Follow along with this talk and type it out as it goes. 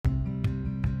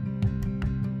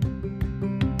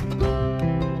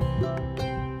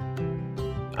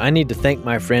I need to thank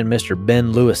my friend Mr.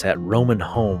 Ben Lewis at Roman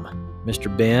Home.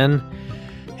 Mr. Ben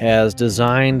has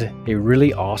designed a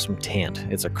really awesome tent.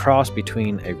 It's a cross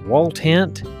between a wall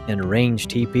tent and a range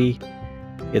teepee.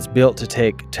 It's built to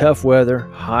take tough weather,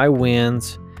 high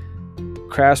winds.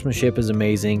 Craftsmanship is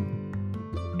amazing,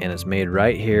 and it's made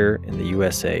right here in the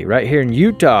USA, right here in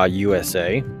Utah,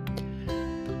 USA.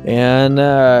 And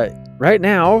right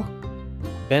now,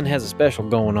 Ben has a special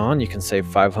going on. You can save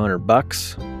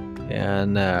 $500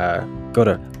 and go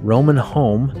to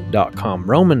romanhome.com.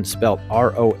 Roman spelled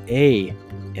ROAMIN.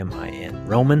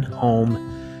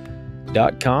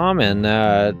 Romanhome.com,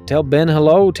 and tell Ben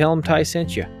hello. Tell him Ty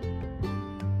sent you.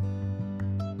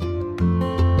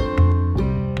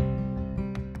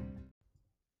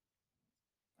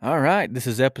 All right, this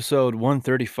is episode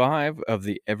 135 of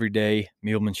the Everyday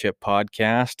Mulemanship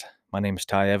Podcast. My name is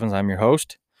Ty Evans. I'm your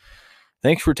host.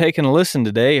 Thanks for taking a listen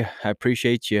today. I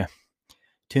appreciate you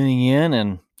tuning in,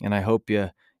 and I hope you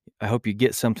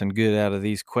get something good out of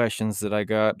these questions that I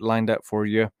got lined up for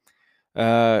you.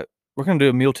 We're going to do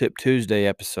a Mule Tip Tuesday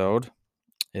episode.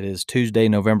 It is Tuesday,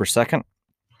 November 2nd,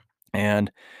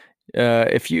 and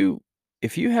if you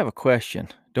have a question,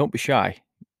 don't be shy.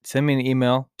 Send me an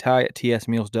email,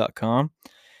 ty@tsmules.com,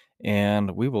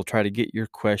 and we will try to get your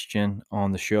question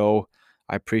on the show.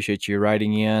 I appreciate you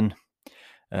writing in,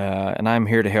 and I'm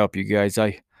here to help you guys.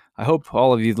 I hope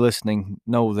all of you listening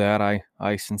know that.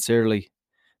 I sincerely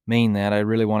mean that. I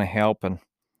really want to help,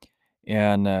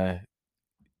 and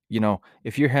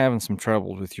if you're having some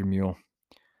trouble with your mule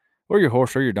or your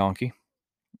horse or your donkey,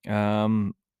 I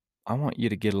want you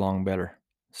to get along better.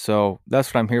 So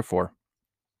that's what I'm here for.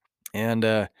 And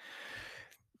as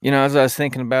I was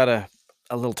thinking about a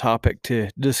little topic to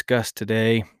discuss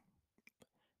today,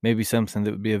 maybe something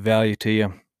that would be of value to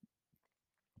you,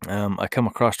 I come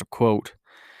across a quote,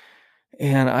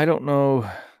 and I don't know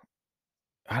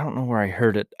where I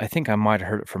heard it. I think I might have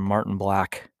heard it from Martin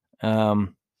Black, but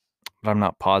I'm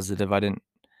not positive. I didn't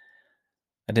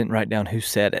write down who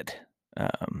said it,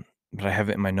 but I have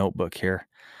it in my notebook here.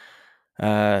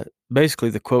 Basically,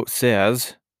 the quote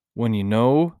says, "When you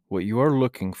know what you are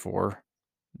looking for,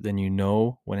 then you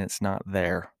know when it's not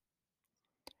there."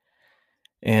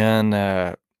 And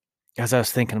as I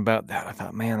was thinking about that, I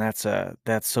thought, man, that's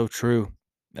so true.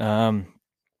 There's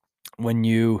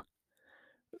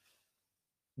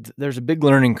a big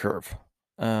learning curve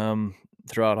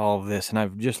throughout all of this, and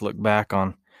I've just looked back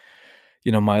on,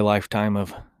 my lifetime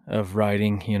of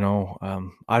writing.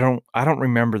 I don't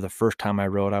remember the first time I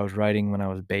wrote. I was writing when I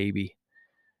was a baby,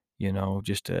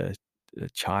 just a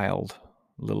child,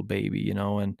 little baby,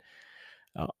 and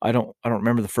I don't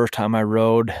remember the first time I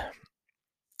wrote,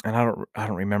 and I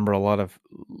don't remember a lot of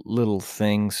little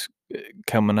things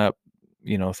coming up,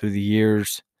 through the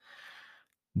years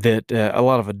that a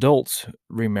lot of adults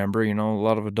remember. A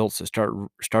lot of adults that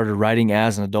started writing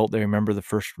as an adult, they remember the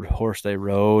first horse they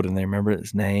rode, and they remember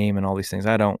its name and all these things.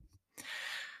 I don't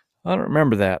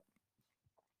remember that.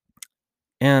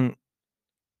 And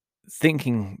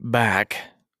thinking back,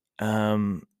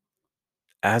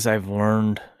 as I've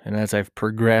learned and as I've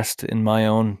progressed in my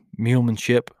own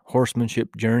mulemanship,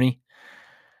 horsemanship journey,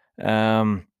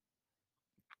 I've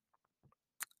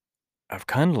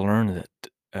kind of learned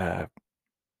that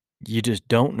you just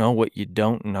don't know what you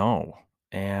don't know.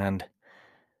 And,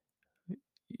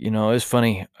 it's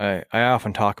funny. I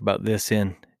often talk about this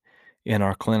in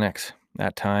our clinics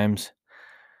at times.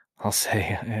 I'll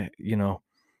say,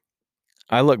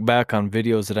 I look back on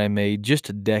videos that I made just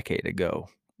a decade ago,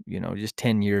 just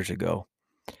 10 years ago,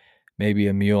 maybe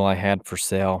a mule I had for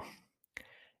sale.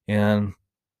 And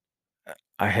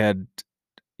I had,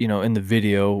 in the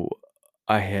video,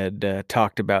 I had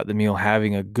talked about the mule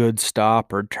having a good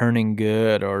stop or turning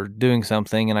good or doing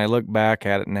something. And I look back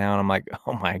at it now and I'm like,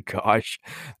 oh my gosh,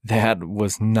 that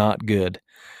was not good.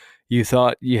 You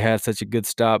thought you had such a good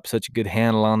stop, such a good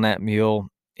handle on that mule.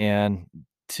 And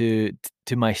to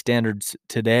my standards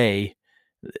today,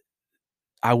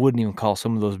 I wouldn't even call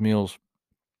some of those mules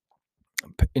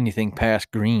anything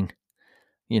past green,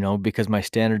 because my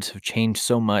standards have changed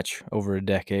so much over a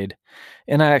decade.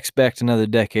 And I expect another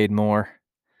decade more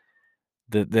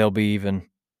that they'll be even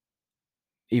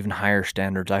higher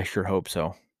standards. I sure hope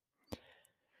so.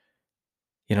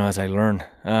 As I learn.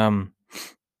 And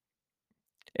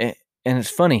it's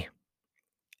funny,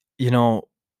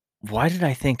 why did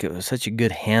I think it was such a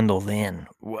good handle then?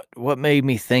 What made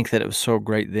me think that it was so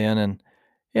great then?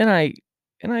 And I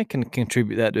can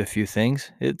contribute that to a few things.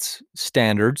 It's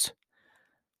standards,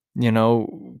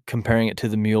 comparing it to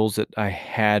the mules that I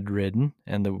had ridden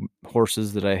and the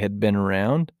horses that I had been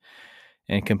around.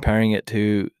 and comparing it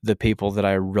to the people that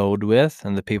I rode with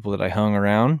and the people that I hung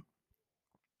around,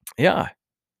 yeah,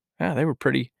 yeah, they were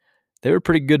pretty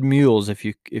good mules if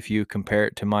you compare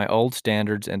it to my old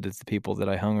standards and to the people that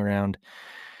I hung around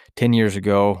 10 years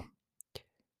ago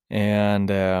and,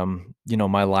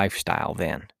 my lifestyle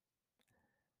then.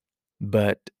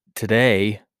 But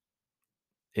today,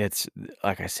 it's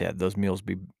like I said, those mules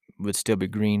would still be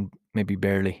green, maybe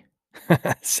barely.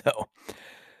 So,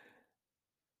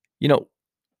 you know,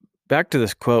 back to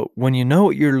this quote, when you know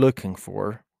what you're looking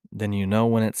for, then you know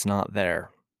when it's not there.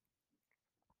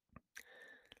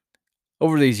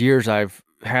 Over these years, I've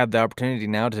had the opportunity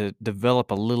now to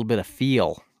develop a little bit of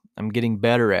feel. I'm getting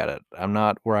better at it. I'm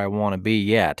not where I want to be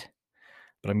yet,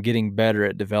 but I'm getting better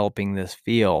at developing this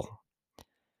feel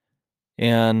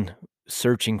and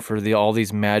searching for all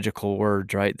these magical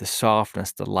words, right? The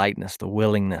softness, the lightness, the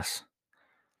willingness,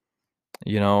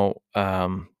 you know,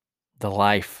 um, the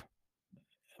life.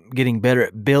 Getting better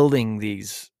at building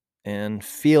these and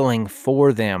feeling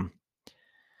for them.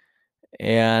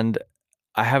 And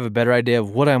I have a better idea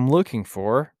of what I'm looking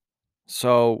for.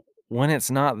 So when it's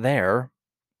not there,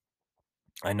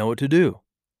 I know what to do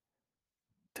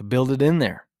to build it in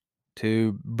there,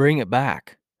 to bring it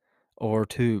back, or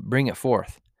to bring it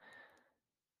forth.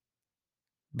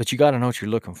 But you got to know what you're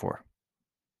looking for.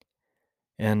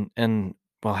 And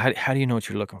well, how do you know what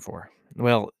you're looking for?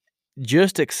 Well,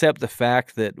 just accept the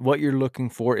fact that what you're looking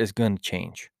for is going to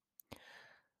change.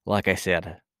 Like I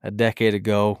said, a decade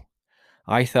ago,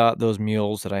 I thought those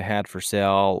mules that I had for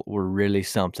sale were really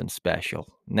something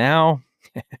special. Now,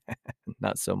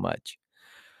 not so much.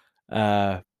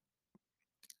 Uh,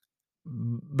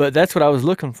 but that's what I was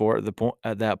looking for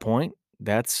at that point.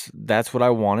 That's what I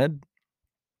wanted.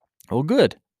 Well,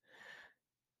 good.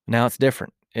 Now it's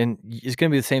different, and it's going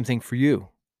to be the same thing for you.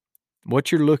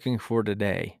 What you're looking for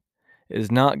today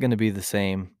is not going to be the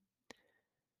same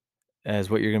as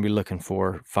what you're going to be looking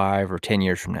for 5 or 10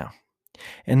 years from now.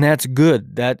 And that's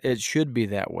good. That it should be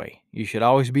that way. You should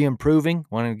always be improving,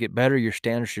 wanting to get better. Your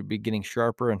standards should be getting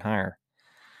sharper and higher.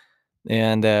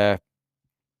 And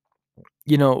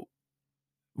you know,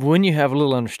 when you have a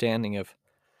little understanding of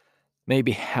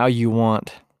maybe how you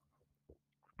want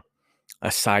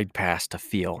a side pass to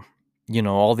feel,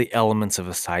 all the elements of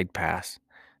a side pass,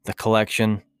 the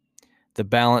collection, the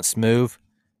balanced move,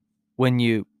 when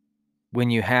you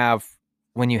when you have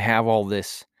when you have all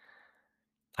this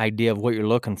idea of what you're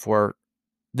looking for,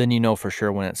 then you know for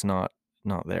sure when it's not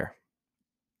there.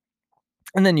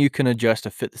 And then you can adjust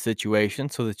to fit the situation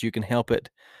so that you can help it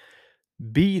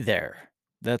be there.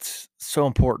 That's so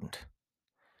important.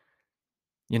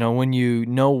 When you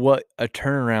know what a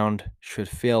turnaround should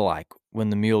feel like when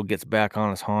the mule gets back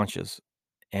on its haunches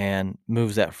and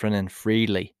moves that front end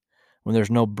freely, when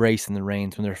there's no brace in the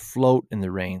reins, when there's float in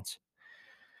the reins.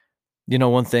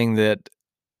 One thing that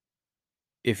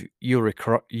if you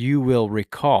will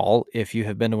recall if you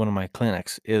have been to one of my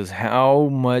clinics is how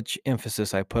much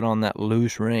emphasis I put on that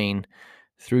loose rein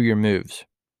through your moves,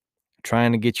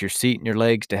 trying to get your seat and your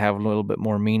legs to have a little bit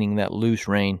more meaning, that loose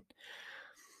rein.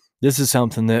 This is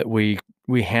something that we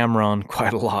hammer on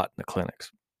quite a lot in the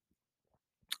clinics.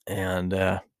 And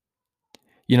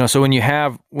so when you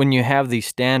have these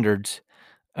standards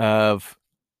of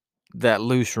that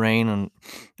loose rein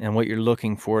and what you're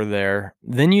looking for there,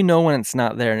 then you know when it's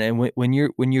not there. And when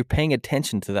you're paying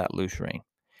attention to that loose rein,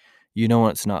 you know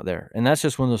when it's not there. And that's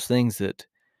just one of those things that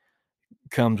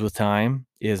comes with time,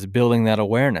 is building that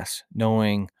awareness,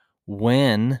 knowing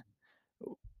when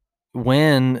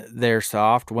they're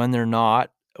soft, when they're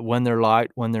not, when they're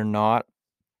light, when they're not,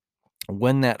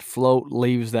 when that float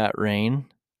leaves that rein,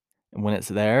 and when it's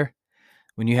there.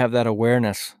 When you have that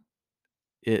awareness,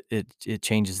 it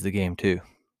changes the game too.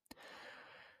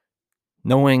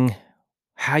 Knowing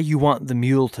how you want the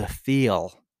mule to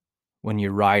feel when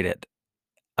you ride it.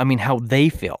 I mean, how they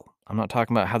feel. I'm not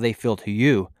talking about how they feel to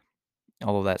you,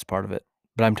 although that's part of it.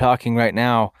 But I'm talking right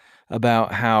now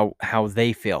about how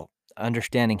they feel,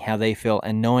 understanding how they feel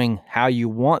and knowing how you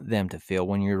want them to feel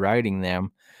when you're riding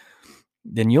them.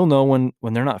 Then you'll know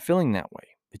when they're not feeling that way.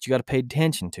 But you got to pay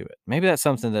attention to it. Maybe that's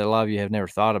something that a lot of you have never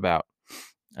thought about.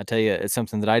 I tell you, it's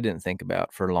something that I didn't think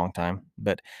about for a long time.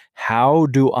 But how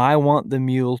do I want the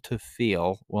mule to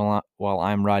feel while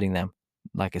I'm riding them?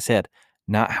 Like I said,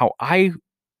 not how I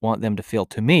want them to feel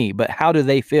to me, but how do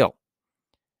they feel?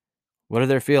 What are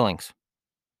their feelings?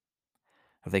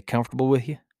 Are they comfortable with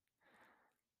you?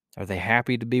 Are they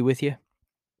happy to be with you?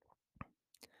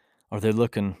 Are they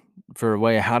looking for a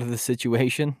way out of the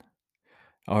situation?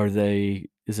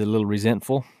 Is it a little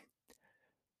resentful?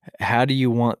 How do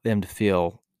you want them to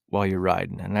feel while you're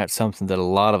riding. And that's something that a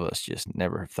lot of us just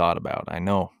never have thought about. I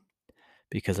know,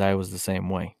 because I was the same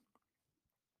way.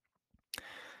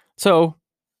 So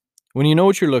when you know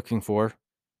what you're looking for,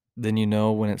 then you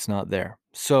know when it's not there.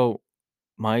 So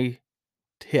my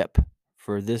tip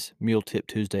for this Mule Tip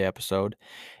Tuesday episode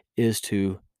is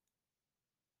to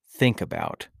think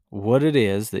about what it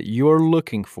is that you're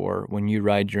looking for when you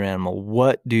ride your animal.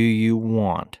 What do you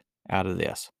want out of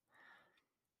this?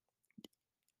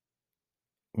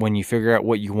 When you figure out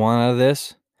what you want out of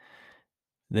this,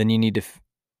 then you need to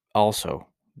also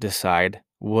decide,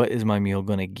 what is my mule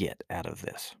going to get out of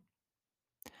this?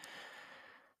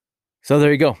 So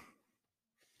there you go.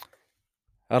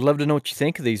 I'd love to know what you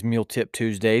think of these Mule Tip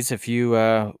Tuesdays. If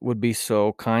you would be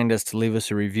so kind as to leave us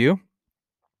a review,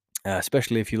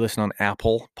 especially if you listen on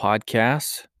Apple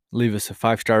Podcasts, leave us a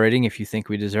 5-star rating if you think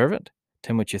we deserve it.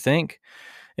 Tell me what you think.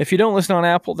 If you don't listen on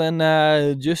Apple,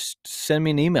 then just send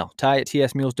me an email,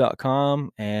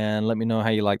 ty@tsmules.com, and let me know how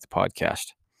you like the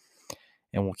podcast.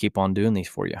 And we'll keep on doing these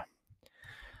for you.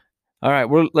 All right,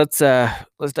 let's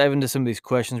dive into some of these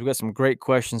questions. We've got some great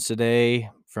questions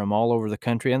today from all over the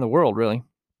country and the world, really.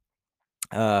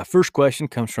 First question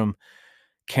comes from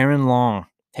Karen Long.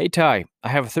 Hey, Ty, I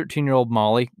have a 13-year-old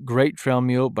Molly, great trail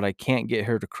mule, but I can't get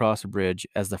her to cross a bridge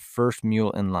as the first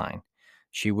mule in line.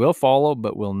 She will follow,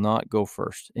 but will not go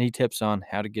first. Any tips on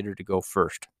how to get her to go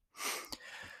first?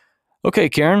 Okay,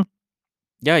 Karen.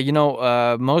 Yeah,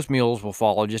 most mules will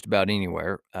follow just about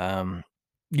anywhere.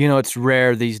 It's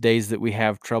rare these days that we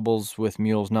have troubles with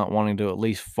mules not wanting to at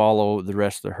least follow the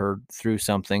rest of the herd through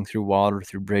something, through water,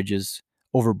 through bridges,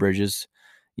 over bridges,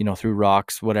 through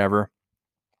rocks, whatever.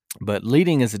 But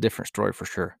leading is a different story for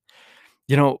sure.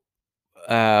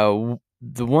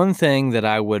 The one thing that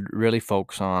I would really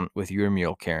focus on with your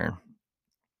mule, Karen,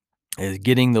 is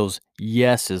getting those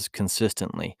yeses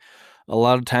consistently. A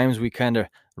lot of times we kind of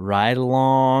ride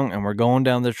along and we're going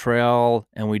down the trail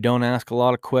and we don't ask a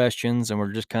lot of questions and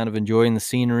we're just kind of enjoying the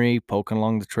scenery, poking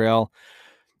along the trail.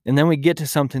 And then we get to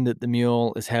something that the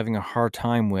mule is having a hard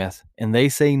time with and they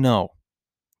say no.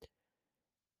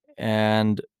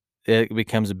 And it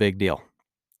becomes a big deal.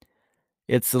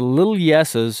 It's the little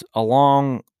yeses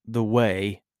along the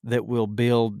way that will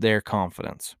build their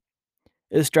confidence.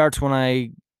 It starts when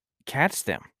I catch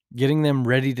them, getting them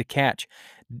ready to catch.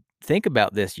 Think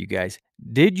about this, you guys.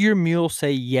 Did your mule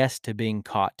say yes to being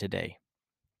caught today?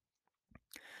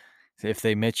 If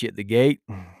they met you at the gate,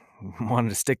 wanted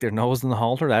to stick their nose in the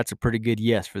halter, that's a pretty good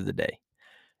yes for the day.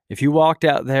 If you walked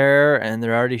out there and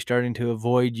they're already starting to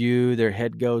avoid you, their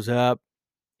head goes up,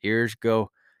 ears go,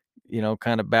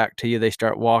 kind of back to you, they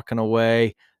start walking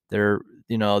away, they're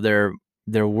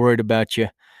worried about you.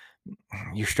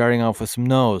 You're starting off with some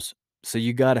no's. So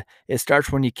it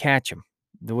starts when you catch them,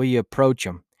 the way you approach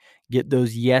them, get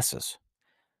those yeses.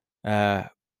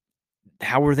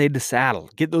 How were they to saddle?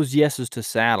 Get those yeses to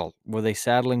saddle. Were they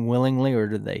saddling willingly, or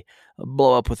did they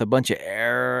blow up with a bunch of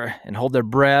air and hold their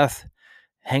breath,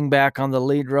 hang back on the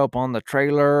lead rope on the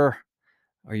trailer?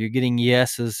 Are you getting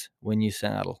yeses when you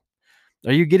saddle?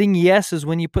 Are you getting yeses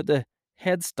when you put the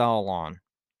headstall on?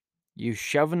 You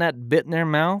shoving that bit in their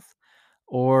mouth,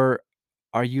 or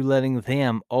are you letting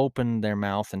them open their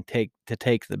mouth and take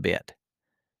the bit?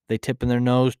 They tipping their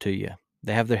nose to you.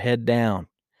 They have their head down.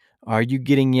 Are you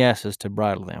getting yeses to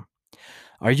bridle them?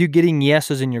 Are you getting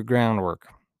yeses in your groundwork,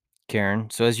 Karen?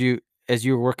 So as you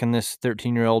were working this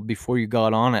 13-year-old before you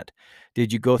got on it,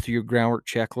 did you go through your groundwork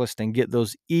checklist and get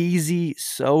those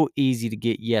so easy to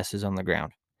get yeses on the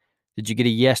ground? Did you get a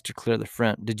yes to clear the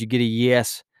front? Did you get a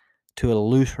yes to a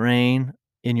loose rein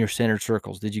in your centered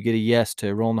circles? Did you get a yes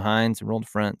to roll in the hinds and roll the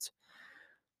fronts?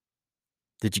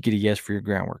 Did you get a yes for your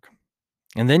groundwork?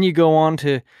 And then you go on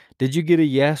to, did you get a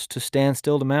yes to stand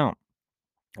still to mount?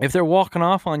 If they're walking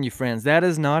off on you, friends, that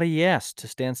is not a yes to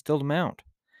stand still to mount.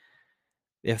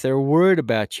 If they're worried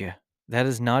about you, that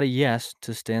is not a yes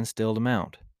to stand still to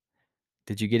mount.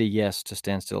 Did you get a yes to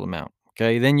stand still to mount?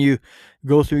 Okay, then you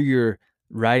go through your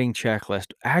riding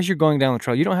checklist. As you're going down the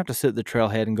trail, you don't have to sit at the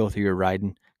trailhead and go through your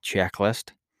riding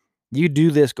checklist. You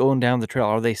do this going down the trail.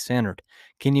 Are they centered?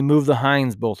 Can you move the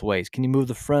hinds both ways? Can you move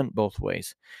the front both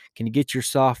ways? Can you get your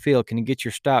soft feel? Can you get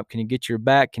your stop? Can you get your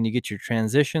back? Can you get your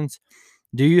transitions?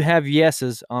 Do you have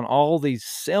yeses on all these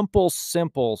simple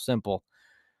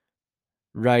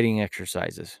riding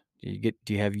exercises? Do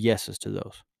you have yeses to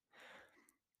those?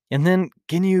 And then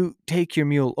can you take your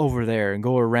mule over there and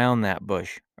go around that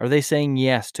bush? Are they saying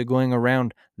yes to going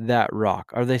around that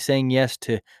rock? Are they saying yes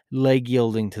to leg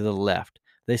yielding to the left?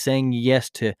 Are they saying yes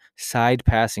to side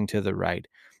passing to the right?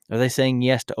 Are they saying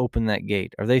yes to open that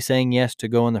gate? Are they saying yes to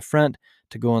go in the front,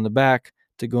 to go in the back,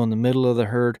 to go in the middle of the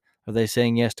herd? Are they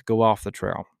saying yes to go off the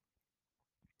trail?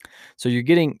 So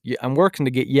I'm working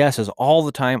to get yeses all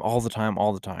the time, all the time,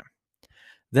 all the time.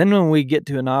 Then when we get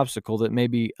to an obstacle that may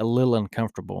be a little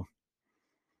uncomfortable,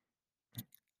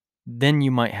 then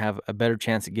you might have a better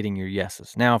chance at getting your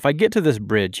yeses. Now, if I get to this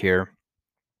bridge here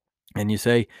and you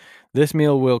say, this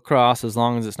mule will cross as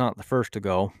long as it's not the first to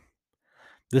go,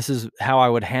 this is how I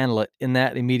would handle it in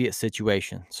that immediate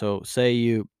situation. So say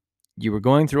you were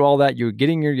going through all that, you were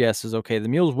getting your yeses. Okay, the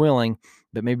mule's willing,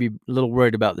 but maybe a little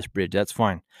worried about this bridge. That's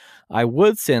fine. I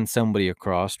would send somebody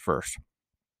across first.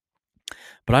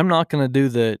 But I'm not going to do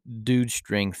the dude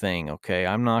string thing, okay?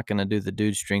 I'm not going to do the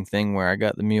dude string thing where I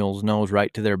got the mule's nose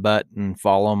right to their butt and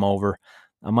follow them over.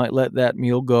 I might let that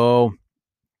mule go,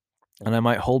 and I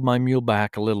might hold my mule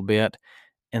back a little bit,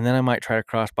 and then I might try to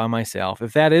cross by myself.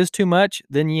 If that is too much,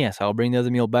 then yes, I'll bring the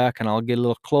other mule back and I'll get a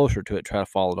little closer to it, try to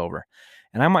follow it over.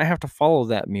 And I might have to follow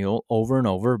that mule over and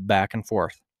over, back and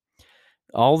forth.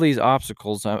 All these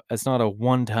obstacles, it's not a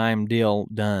one-time deal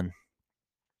done.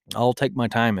 I'll take my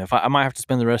time. If I might have to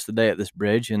spend the rest of the day at this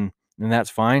bridge, and that's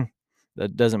fine.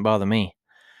 That doesn't bother me.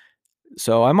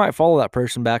 So I might follow that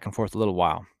person back and forth a little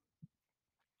while.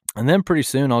 And then pretty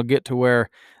soon I'll get to where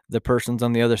the person's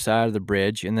on the other side of the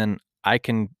bridge, and then I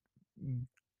can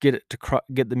get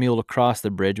the mule to cross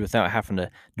the bridge without having to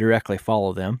directly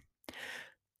follow them.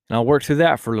 And I'll work through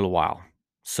that for a little while.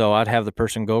 So I'd have the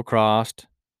person go across,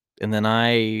 and then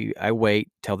I wait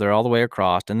till they're all the way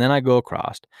across, and then I go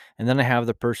across, and then I have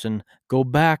the person go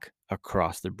back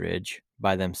across the bridge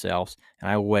by themselves, and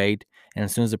I wait, and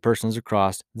as soon as the person's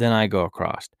across, then I go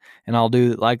across, and I'll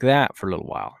do it like that for a little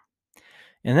while.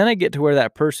 And then I get to where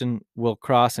that person will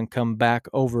cross and come back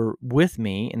over with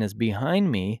me and is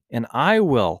behind me, and I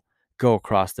will go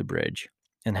across the bridge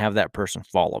and have that person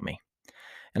follow me.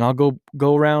 And I'll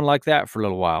go around like that for a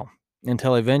little while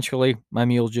until eventually my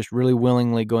mule's just really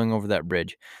willingly going over that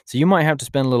bridge. So you might have to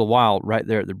spend a little while right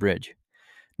there at the bridge.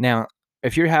 Now,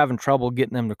 if you're having trouble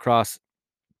getting them to cross,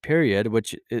 period,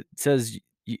 which it says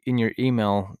in your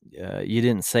email, you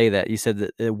didn't say that. You said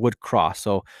that it would cross.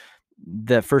 So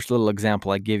that first little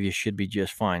example I give you should be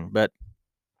just fine. But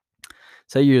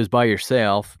say you was by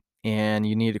yourself and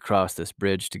you need to cross this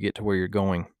bridge to get to where you're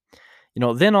going.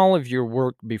 Then all of your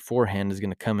work beforehand is going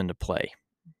to come into play.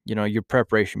 Your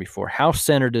preparation before. How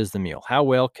centered is the mule? How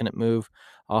well can it move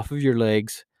off of your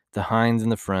legs, the hinds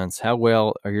and the fronts? How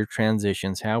well are your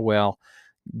transitions? How well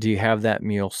do you have that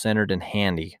mule centered and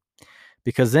handy?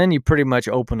 Because then you pretty much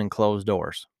open and close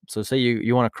doors. So say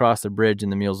you want to cross the bridge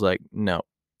and the mule's like, no,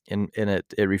 and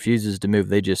it refuses to move.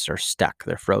 They just are stuck.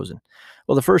 They're frozen.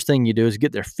 Well, the first thing you do is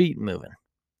get their feet moving.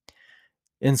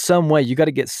 In some way, you got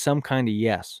to get some kind of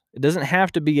yes. It doesn't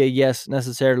have to be a yes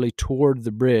necessarily toward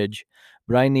the bridge,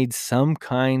 but I need some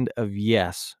kind of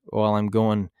yes while I'm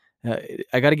going.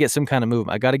 I got to get some kind of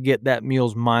movement. I got to get that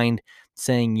mule's mind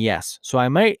saying yes. So I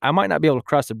might not be able to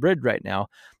cross the bridge right now,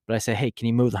 but I say, hey, can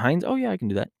you move the hinds? Oh yeah, I can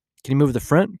do that. Can you move the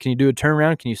front? Can you do a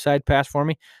turnaround? Can you side pass for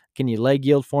me? Can you leg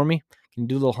yield for me? Can you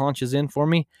do little haunches in for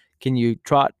me? Can you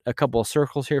trot a couple of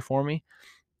circles here for me?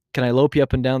 Can I lope you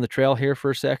up and down the trail here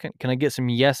for a second? Can I get some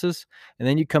yeses? And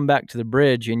then you come back to the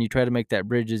bridge and you try to make that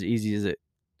bridge as easy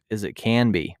as it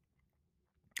can be.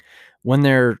 When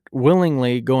they're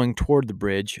willingly going toward the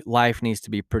bridge, life needs to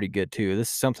be pretty good too. This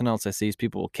is something else I see is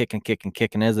people will kick and kick and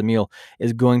kick, and as the mule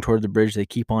is going toward the bridge, they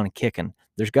keep on kicking.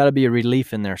 There's got to be a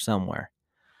relief in there somewhere.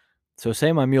 So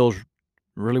say my mule's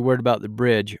really worried about the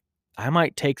bridge, I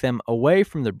might take them away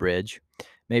from the bridge,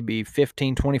 maybe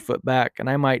 15, 20 foot back, and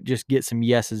I might just get some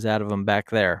yeses out of them back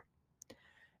there.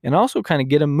 And also kind of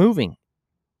get them moving,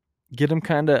 get them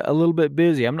kind of a little bit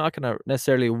busy. I'm not going to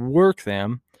necessarily work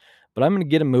them, but I'm going to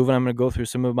get them moving. I'm going to go through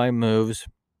some of my moves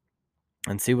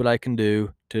and see what I can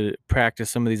do to practice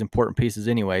some of these important pieces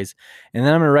anyways. And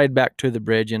then I'm going to ride back to the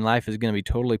bridge, and life is going to be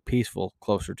totally peaceful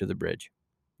closer to the bridge.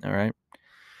 All right.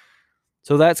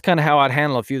 So that's kind of how I'd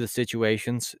handle a few of the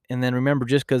situations. And then remember,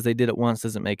 just because they did it once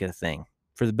doesn't make it a thing,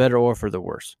 for the better or for the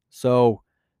worse. So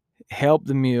help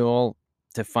the mule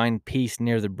to find peace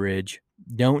near the bridge.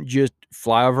 Don't just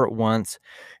fly over it once.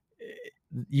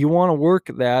 You want to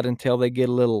work that until they get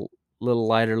a little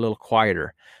lighter, a little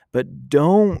quieter. But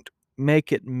don't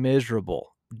make it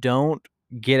miserable. Don't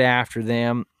get after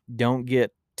them. Don't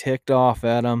get ticked off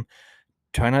at them.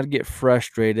 Try not to get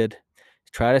frustrated.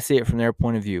 Try to see it from their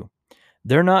point of view.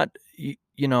 They're not,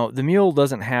 the mule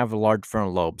doesn't have a large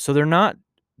frontal lobe, so they're not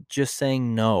just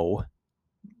saying no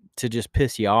to just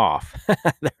piss you off.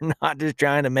 They're not just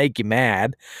trying to make you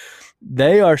mad.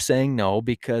 They are saying no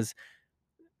because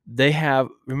they have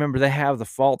the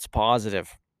false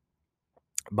positive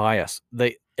bias.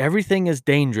 Everything is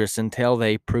dangerous until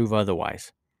they prove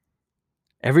otherwise.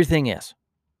 Everything is.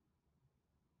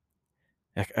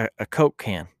 A Coke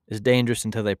can is dangerous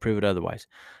until they prove it otherwise.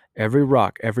 Every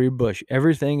rock, every bush,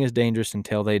 everything is dangerous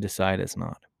until they decide it's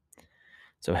not.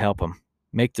 So help them.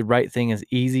 Make the right thing as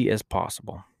easy as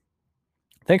possible.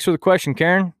 Thanks for the question,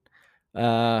 Karen.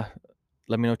 Let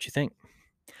me know what you think.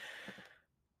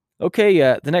 Okay,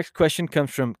 the next question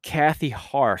comes from Kathy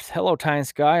Harth. Hello, Ty and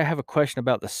Sky. I have a question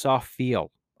about the soft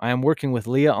feel. I am working with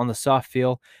Leah on the soft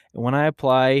feel, and when I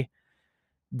apply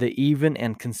the even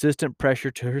and consistent pressure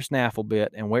to her snaffle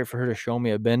bit and wait for her to show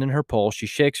me a bend in her pole, she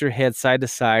shakes her head side to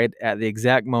side at the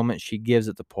exact moment she gives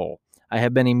it the pull. I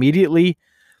have been immediately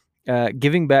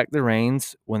giving back the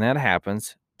reins when that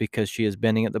happens because she is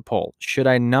bending at the pole. Should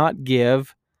I not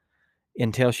give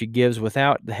until she gives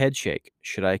without the head shake?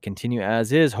 Should I continue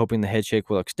as is, hoping the head shake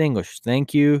will extinguish?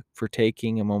 Thank you for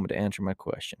taking a moment to answer my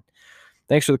question.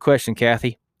 Thanks for the question,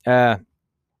 Kathy. All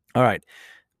right.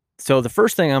 So the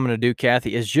first thing I'm going to do,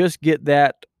 Kathy, is just get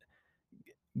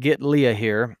Leah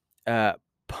here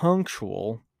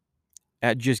punctual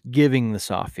at just giving the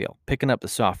soft feel, picking up the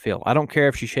soft feel. I don't care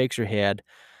if she shakes her head.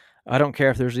 I don't care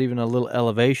if there's even a little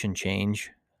elevation change,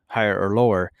 higher or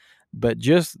lower, but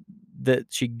just that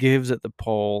she gives it the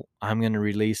pole, I'm going to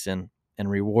release and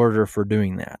reward her for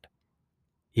doing that.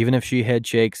 Even if she head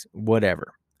shakes,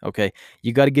 whatever. Okay.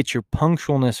 You got to get your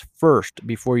punctualness first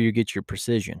before you get your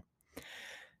precision.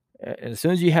 As soon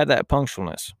as you have that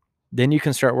punctualness, then you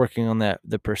can start working on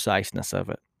the preciseness of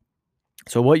it.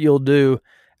 So what you'll do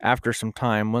after some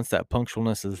time, once that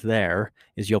punctualness is there,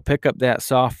 is you'll pick up that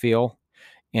soft feel,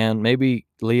 and maybe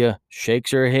Leah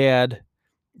shakes her head.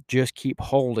 Just keep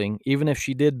holding. Even if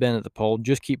she did bend at the pole,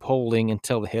 just keep holding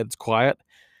until the head's quiet.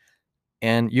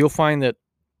 And you'll find that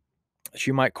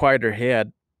she might quiet her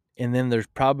head, and then there's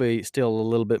probably still a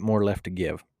little bit more left to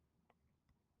give.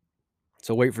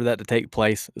 So wait for that to take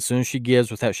place. As soon as she gives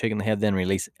without shaking the head, then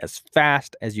release as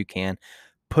fast as you can.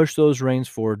 Push those reins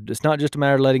forward. It's not just a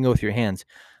matter of letting go with your hands.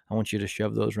 I want you to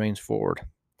shove those reins forward.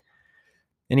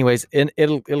 Anyways, and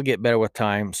it'll get better with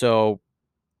time. So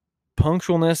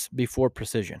punctualness before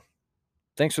precision.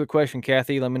 Thanks for the question,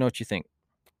 Kathy. Let me know what you think.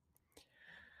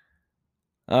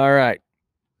 All right.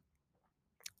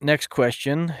 Next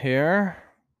question here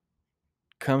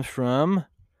comes from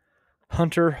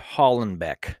Hunter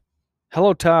Hollenbeck.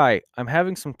 Hello, Ty. I'm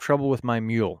having some trouble with my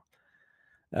mule.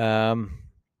 I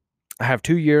have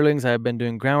 2 yearlings I've been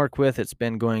doing groundwork with. It's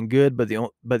been going good, but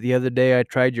the other day I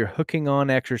tried your hooking on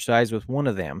exercise with one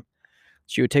of them.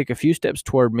 She would take a few steps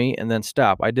toward me and then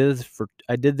stop. I did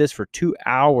this for 2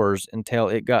 hours until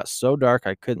it got so dark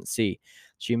I couldn't see.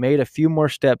 She made a few more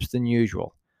steps than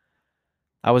usual.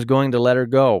 I was going to let her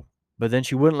go, but then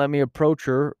she wouldn't let me approach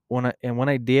her. When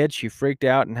I did, she freaked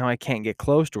out, and now I can't get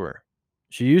close to her.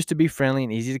 She used to be friendly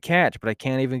and easy to catch, but I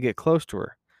can't even get close to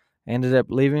her. I ended up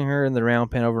leaving her in the round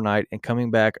pen overnight and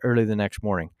coming back early the next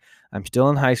morning. I'm still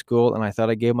in high school, and I thought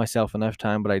I gave myself enough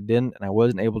time, but I didn't, and I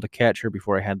wasn't able to catch her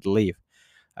before I had to leave.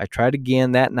 I tried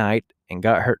again that night and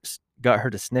got her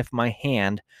to sniff my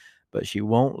hand, but she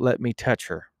won't let me touch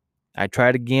her. I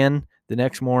tried again the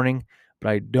next morning, but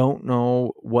I don't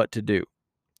know what to do.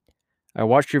 I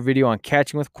watched your video on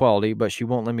catching with quality, but she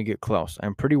won't let me get close.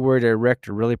 I'm pretty worried I wrecked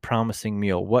a really promising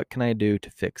mule. What can I do to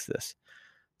fix this?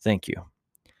 Thank you.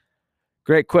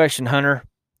 Great question, Hunter.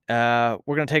 We're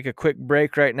going to take a quick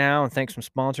break right now and thank some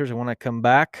sponsors. And when I come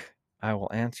back, I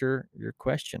will answer your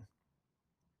question.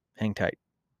 Hang tight.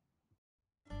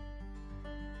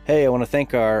 Hey, I want to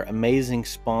thank our amazing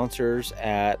sponsors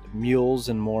at Mules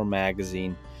and More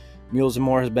magazine. Mules and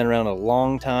More has been around a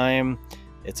long time.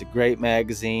 It's a great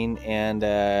magazine, and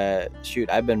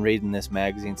I've been reading this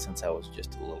magazine since I was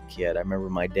just a little kid. I remember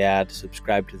my dad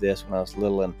subscribed to this when I was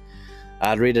little, and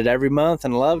I'd read it every month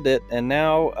and loved it. And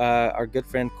now our good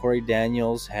friend Corey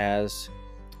Daniels has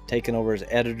taken over as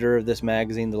editor of this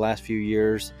magazine the last few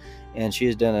years, and she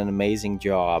has done an amazing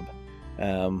job.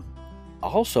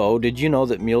 Also, did you know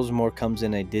that Mules and More comes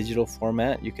in a digital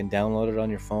format? You can download it on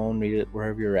your phone, read it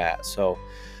wherever you're at. So,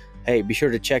 hey, be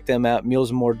sure to check them out,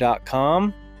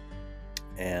 mulesandmore.com.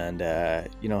 And,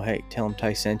 hey, tell them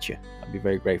Ty sent you. I'd be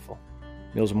very grateful.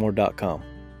 mulesandmore.com.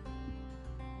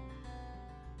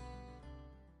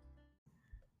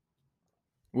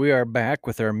 We are back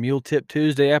with our Mule Tip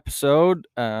Tuesday episode.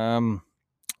 Hunter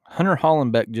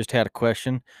Hollenbeck just had a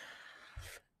question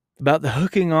about the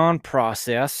hooking on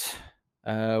process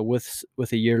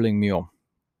with a yearling mule.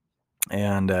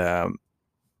 And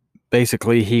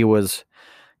basically he was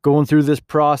going through this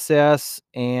process,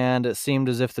 and it seemed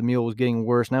as if the mule was getting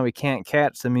worse. Now he can't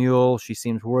catch the mule. She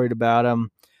seems worried about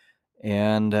him,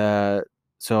 and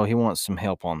so he wants some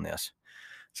help on this.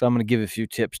 So I'm going to give a few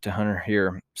tips to Hunter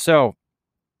here. So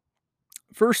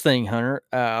first thing, Hunter,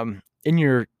 in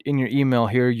your email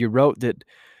here, you wrote that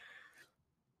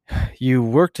you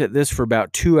worked at this for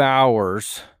about 2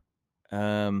 hours,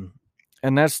 and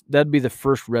that'd be the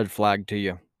first red flag to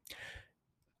you.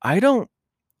 I don't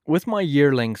with my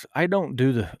yearlings, I don't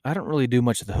really do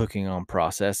much of the hooking on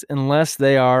process unless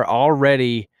they are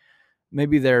already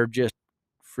maybe they're just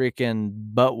freaking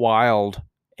butt wild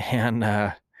and,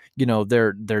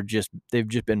 they've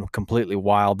just been completely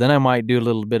wild. Then I might do a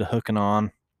little bit of hooking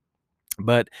on.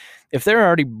 But if they're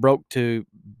already broke to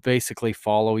basically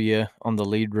follow you on the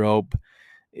lead rope,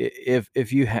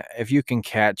 if you can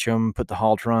catch them, put the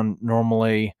halter on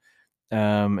normally,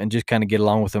 and just kind of get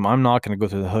along with them, I'm not going to go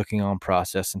through the hooking on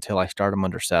process until I start them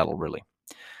under saddle, really.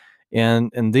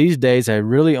 And these days, I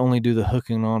really only do the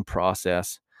hooking on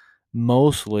process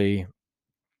mostly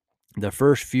the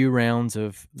first few rounds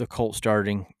of the colt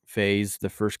starting phase, the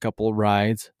first couple of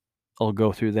rides. I'll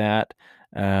go through that.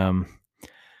 Um,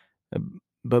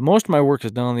 but most of my work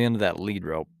is done on the end of that lead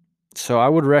rope. So I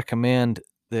would recommend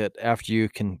that after you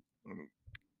can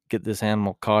get this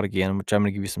animal caught again, which I'm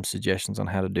going to give you some suggestions on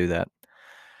how to do that,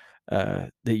 that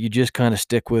you just kind of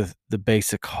stick with the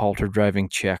basic halter driving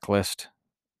checklist,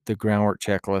 the groundwork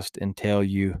checklist, until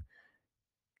you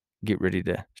get ready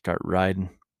to start riding.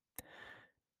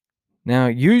 Now,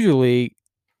 usually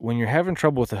when you're having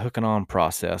trouble with the hooking on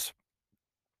process,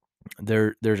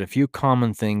 there's a few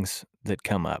common things that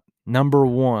come up. Number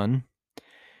one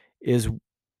is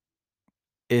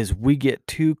we get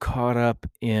too caught up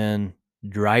in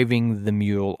driving the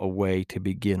mule away to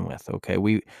begin with. Okay,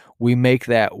 we make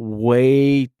that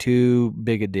way too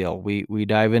big a deal. We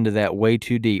dive into that way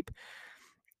too deep,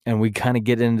 and we kind of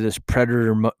get into this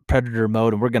predator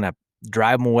mode, and we're gonna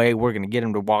drive them away. We're gonna get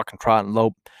them to walk and trot and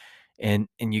lope, and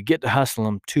you get to hustle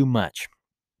them too much.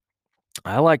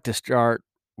 I like to start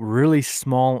really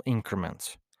small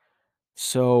increments.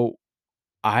 So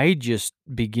I just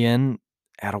begin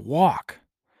at a walk.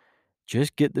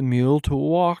 Just get the mule to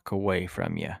walk away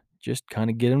from you. Just kind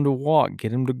of get him to walk,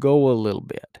 get him to go a little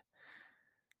bit.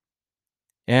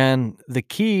 And the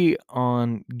key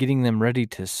on getting them ready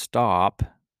to stop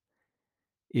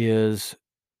is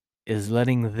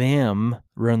letting them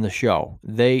run the show.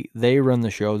 They run the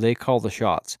show, they call the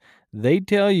shots. They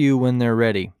tell you when they're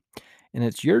ready. And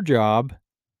it's your job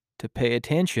to pay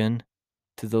attention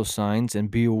to those signs and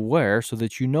be aware so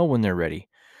that you know when they're ready.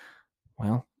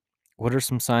 Well, what are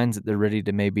some signs that they're ready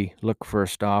to maybe look for a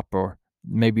stop, or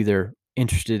maybe they're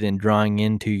interested in drawing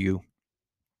into you?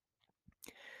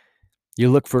 You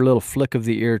look for a little flick of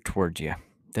the ear towards you.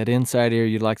 That inside ear,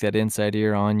 you like that inside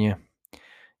ear on you.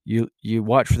 You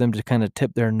watch for them to kind of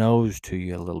tip their nose to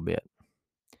you a little bit.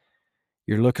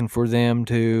 You're looking for them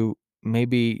to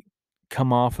maybe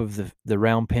come off of the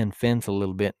round pen fence a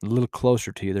little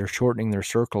closer to you. They're shortening their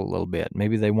circle a little bit.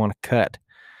 Maybe they want to cut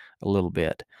a little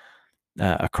bit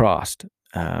across.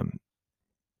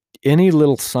 Any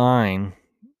little sign,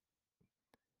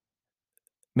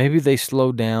 maybe they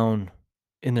slow down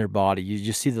in their body. You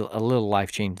just see a little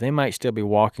life change. They might still be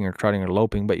walking or trotting or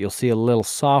loping, but you'll see a little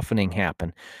softening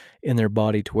happen in their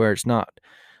body to where it's not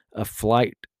a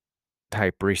flight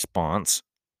type response,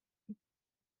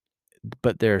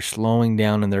 but they're slowing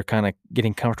down and they're kind of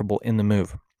getting comfortable in the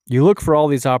move. You look for all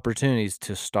these opportunities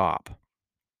to stop.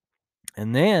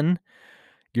 And then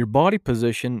your body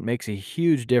position makes a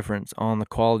huge difference on the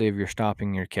quality of your stopping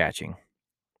and your catching.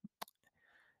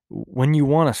 When you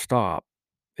want to stop,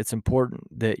 it's important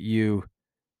that you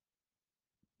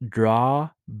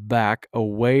draw back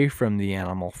away from the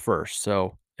animal first.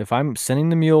 So if I'm sending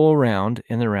the mule around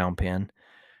in the round pen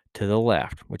to the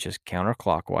left, which is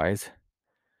counterclockwise,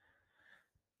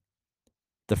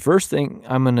 the first thing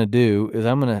I'm going to do is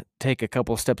I'm going to take a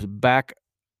couple of steps back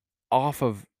off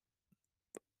of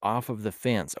the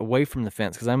fence, away from the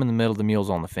fence, because I'm in the middle, the mule's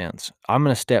on the fence. I'm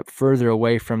going to step further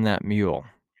away from that mule.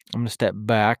 I'm going to step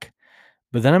back,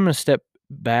 but then I'm going to step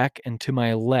back and to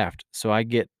my left. So I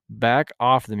get back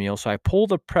off the mule. So I pull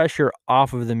the pressure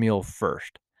off of the mule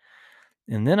first.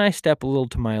 And then I step a little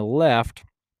to my left,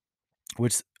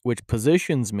 which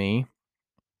positions me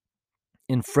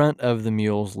in front of the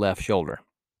mule's left shoulder.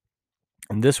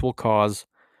 And this will cause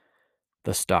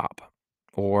the stop.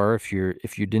 Or if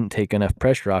you didn't take enough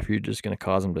pressure off, you're just going to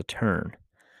cause them to turn.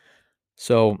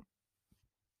 So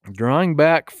drawing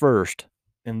back first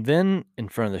and then in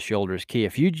front of the shoulder is key.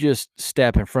 If you just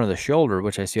step in front of the shoulder,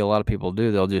 which I see a lot of people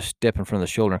do, they'll just step in front of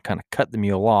the shoulder and kind of cut the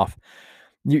mule off.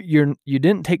 You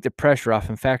didn't take the pressure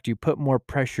off. In fact, you put more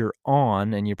pressure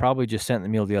on, and you probably just sent the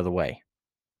mule the other way.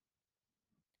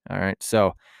 All right,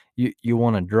 so you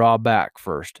want to draw back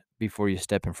first before you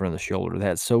step in front of the shoulder.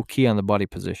 That's so key on the body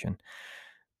position.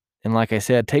 And like I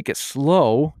said, take it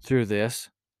slow through this.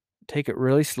 Take it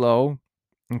really slow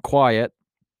and quiet.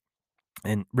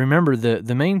 And remember,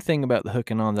 the main thing about the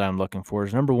hooking on that I'm looking for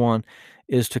is, number one,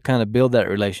 is to kind of build that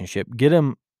relationship, get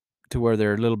them to where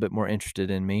they're a little bit more interested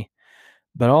in me,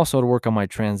 but also to work on my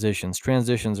transitions.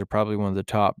 Transitions are probably one of the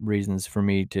top reasons for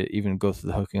me to even go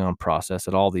through the hooking on process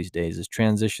at all these days, is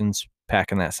transitions,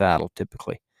 packing that saddle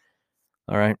typically.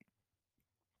 All right.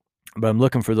 But I'm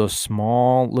looking for those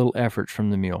small little efforts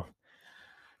from the mule.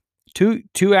 2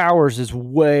 hours is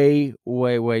way,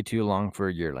 way, way too long for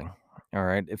a yearling. All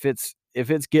right. If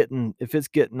it's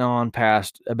getting on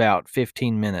past about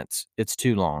 15 minutes, it's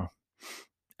too long.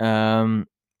 And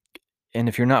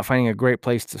if you're not finding a great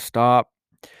place to stop,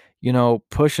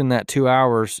 pushing that 2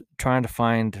 hours, trying to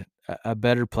find a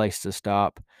better place to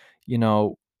stop, you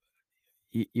know,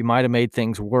 you might have made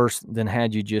things worse than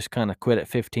had you just kind of quit at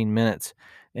 15 minutes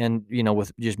and,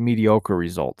 with just mediocre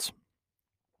results.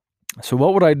 So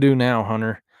what would I do now,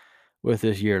 Hunter, with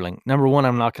this yearling? Number one,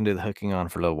 I'm not going to do the hooking on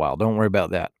for a little while. Don't worry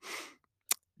about that.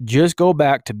 Just go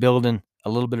back to building a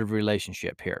little bit of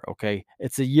relationship here, okay?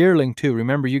 It's a yearling too.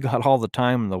 Remember, you got all the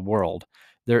time in the world.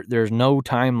 There's no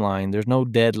timeline. There's no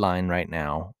deadline right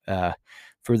now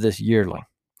for this yearling.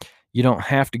 You don't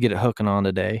have to get it hooking on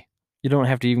today. You don't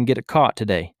have to even get it caught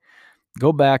today.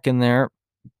 Go back in there.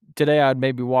 Today, I'd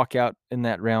maybe walk out in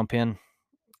that round pen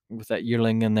with that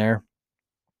yearling in there,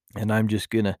 and I'm just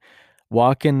going to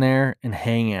walk in there and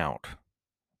hang out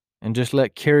and just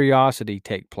let curiosity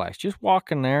take place. Just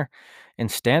walk in there and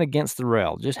stand against the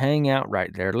rail. Just hang out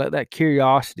right there. Let that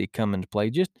curiosity come into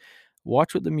play. Just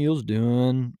watch what the mule's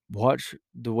doing. Watch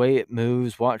the way it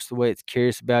moves. Watch the way it's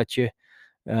curious about you.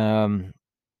 And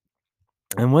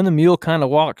when the mule kind of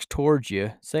walks towards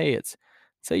you, say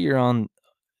you're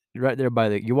right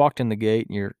there you walked in the gate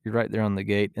and you're right there on the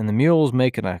gate, and the mule's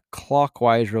making a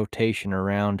clockwise rotation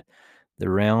around the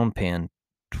round pen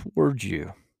towards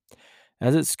you.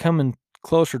 As it's coming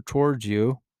closer towards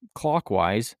you,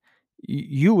 clockwise,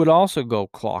 you would also go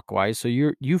clockwise. So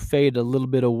you fade a little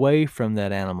bit away from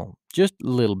that animal, just a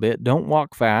little bit. Don't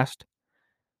walk fast,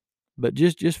 but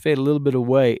just fade a little bit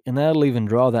away, and that'll even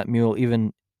draw that mule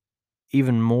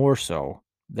even more so.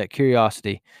 That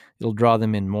curiosity, it'll draw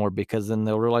them in more, because then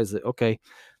they'll realize that, okay,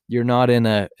 you're not in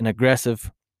an aggressive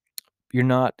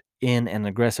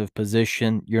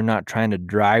position. You're not trying to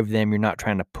drive them. You're not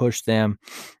trying to push them.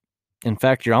 In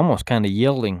fact, you're almost kind of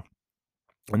yielding,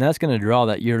 and that's going to draw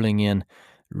that yearling in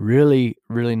really,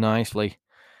 really nicely.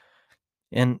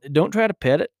 And don't try to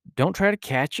pet it. Don't try to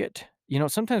catch it.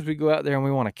 Sometimes we go out there and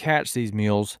we want to catch these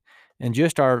mules, and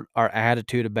just our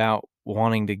attitude about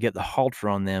wanting to get the halter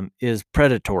on them is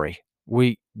predatory.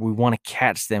 We want to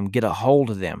catch them, get a hold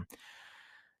of them.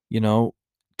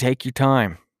 Take your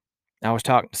time. I was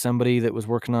talking to somebody that was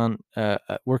working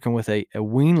with a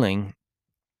weanling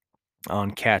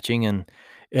on catching, and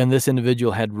this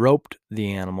individual had roped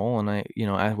the animal, and I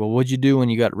asked, well, what'd you do when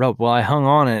you got roped? Well, I hung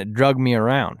on and it dragged me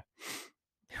around.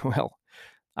 Well,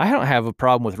 I don't have a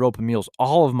problem with roping mules.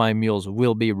 All of my mules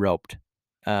will be roped.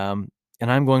 And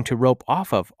I'm going to rope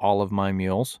off of all of my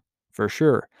mules for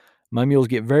sure. My mules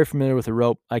get very familiar with the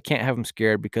rope. I can't have them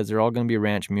scared, because they're all going to be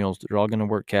ranch mules. They're all going to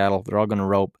work cattle. They're all going to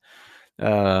rope.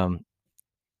 And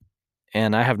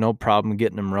I have no problem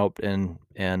getting them roped and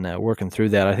working through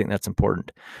that. I think that's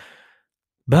important.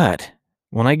 But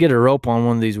when I get a rope on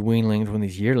one of these weanlings, one of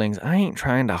these yearlings, I ain't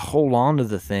trying to hold on to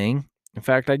the thing. In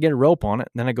fact, I get a rope on it,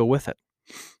 and then I go with it.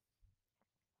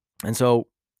 And so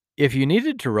if you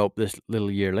needed to rope this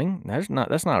little yearling, that's not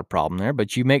a problem there,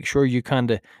 but you make sure you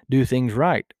kind of do things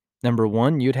right. Number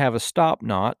one, you'd have a stop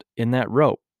knot in that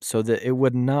rope so that it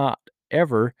would not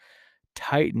ever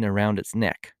tighten around its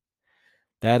neck.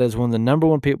 That is one of the number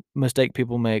one mistake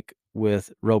people make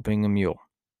with roping a mule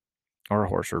or a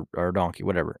horse or a donkey,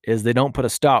 whatever, is they don't put a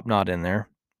stop knot in there.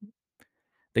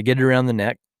 They get it around the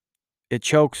neck. It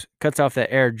chokes, cuts off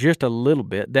that air just a little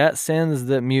bit. That sends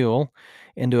the mule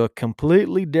into a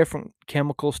completely different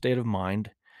chemical state of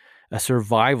mind, a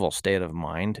survival state of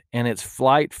mind, and it's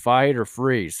flight, fight, or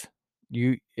freeze.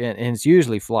 And it's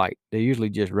usually flight. They usually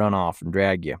just run off and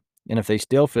drag you. And if they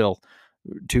still feel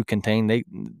too contained,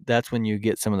 that's when you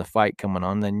get some of the fight coming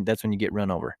on. Then that's when you get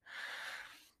run over.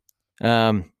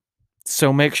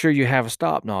 So make sure you have a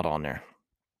stop knot on there.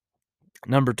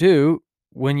 Number two,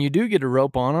 when you do get a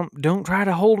rope on them, don't try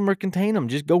to hold them or contain them.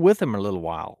 Just go with them a little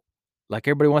while. Like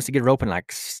everybody wants to get a rope and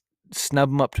like snub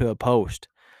them up to a post.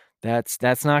 That's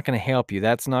not going to help you.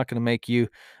 That's not going to make you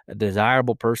a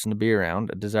desirable person to be around,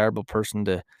 a desirable person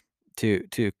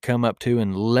to come up to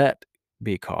and let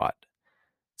be caught.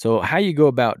 So how you go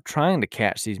about trying to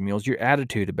catch these mules, your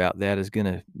attitude about that is going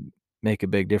to make a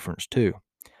big difference too.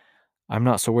 I'm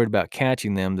not so worried about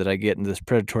catching them that I get into this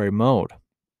predatory mode.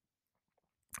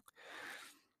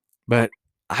 But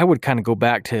I would kind of go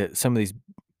back to some of these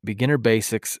beginner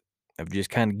basics of just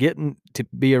kind of getting to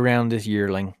be around this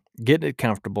yearling, getting it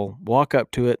comfortable, walk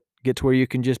up to it, get to where you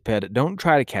can just pet it. Don't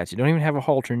try to catch it. Don't even have a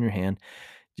halter in your hand.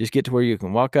 Just get to where you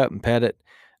can walk up and pet it.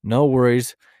 No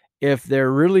worries. If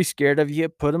they're really scared of you,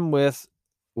 put them with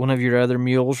one of your other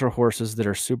mules or horses that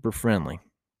are super friendly.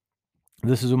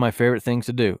 This is one of my favorite things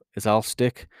to do is I'll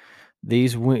stick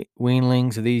these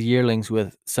weanlings or these yearlings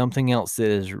with something else that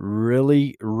is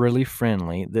really, really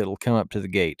friendly that'll come up to the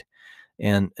gate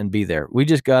and be there. We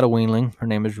just got a weanling. Her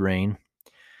name is Rain.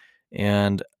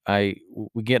 And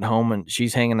we get home and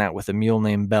she's hanging out with a mule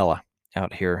named Bella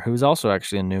out here, who's also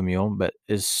actually a new mule, but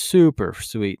is super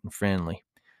sweet and friendly.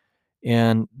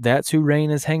 And that's who Rain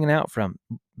is hanging out from.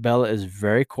 Bella is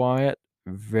very quiet,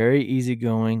 very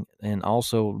easygoing, and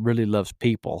also really loves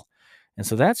people. And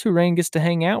so that's who Rain gets to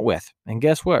hang out with. And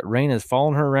guess what? Rain is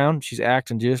following her around. She's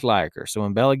acting just like her. So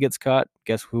when Bella gets caught,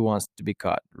 guess who wants to be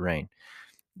caught? Rain.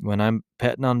 When I'm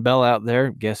petting on Bella out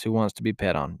there, guess who wants to be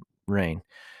pet on? Rain.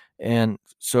 And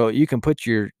so you can put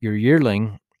your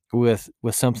yearling with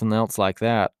something else like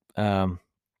that. And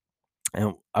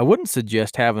I wouldn't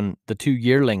suggest having the two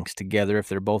yearlings together if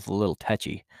they're both a little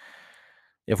touchy.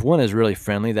 If one is really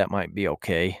friendly, that might be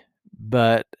okay.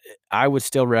 But I would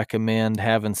still recommend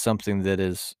having something that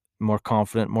is more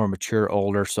confident, more mature,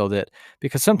 older, so that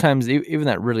because sometimes even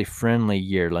that really friendly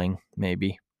yearling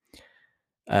maybe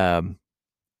um,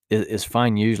 is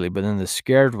fine usually, but then the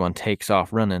scared one takes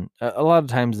off running. A lot of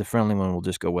times the friendly one will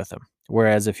just go with them.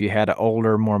 Whereas if you had an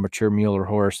older, more mature mule or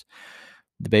horse,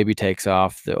 the baby takes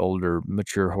off, the older,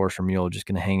 mature horse or mule just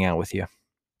going to hang out with you.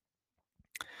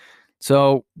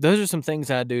 So those are some things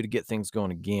I do to get things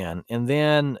going again. And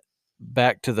then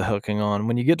back to the hooking on.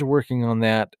 When you get to working on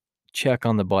that, check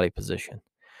on the body position.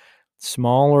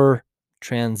 Smaller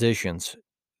transitions.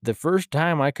 The first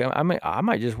time I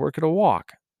might just work at a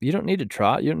walk. You don't need to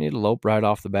trot. You don't need to lope right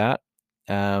off the bat.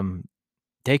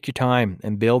 Take your time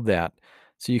and build that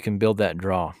so you can build that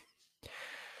draw.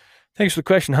 Thanks for the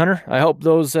question, Hunter. I hope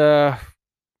those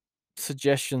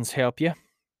suggestions help you.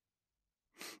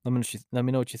 Let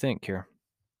me know what you think here.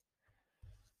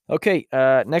 Okay,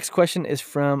 next question is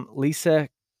from Lisa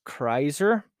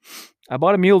Kreiser. I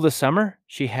bought a mule this summer.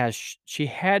 She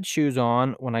had shoes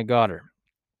on when I got her.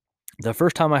 The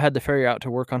first time I had the farrier out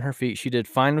to work on her feet, she did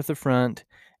fine with the front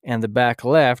and the back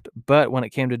left, but when it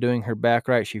came to doing her back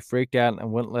right, she freaked out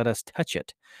and wouldn't let us touch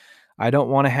it. I don't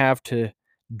want to have to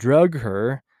drug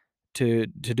her to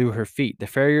do her feet. The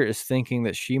farrier is thinking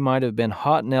that she might have been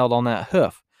hot nailed on that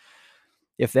hoof.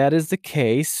 If that is the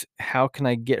case, how can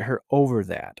I get her over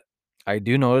that? I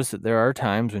do notice that there are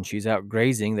times when she's out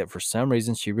grazing that for some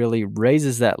reason she really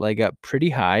raises that leg up pretty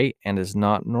high and is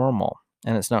not normal.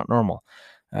 And it's not normal.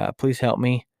 Please help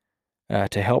me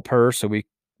to help her so we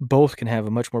both can have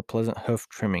a much more pleasant hoof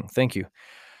trimming. Thank you.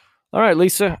 All right,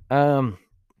 Lisa.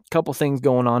 Couple things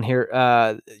going on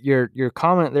here. Your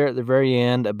comment there at the very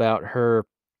end about her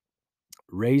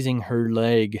raising her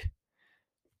leg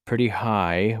pretty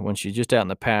high when she's just out in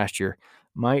the pasture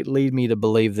might lead me to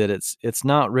believe that it's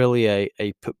not really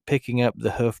a picking up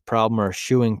the hoof problem or a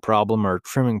shoeing problem or a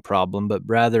trimming problem, but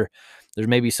rather there's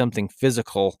maybe something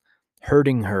physical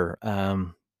hurting her.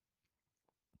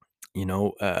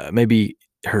 Maybe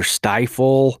her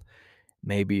stifle,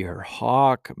 maybe her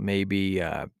hock, maybe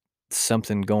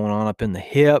something going on up in the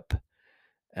hip.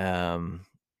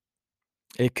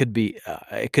 It could be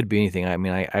anything. I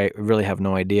mean, I really have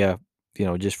no idea,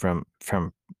 just from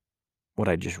what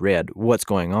I just read, what's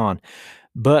going on.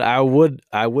 But I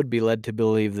would be led to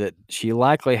believe that she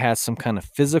likely has some kind of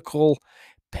physical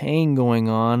pain going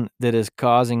on that is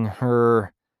causing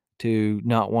her to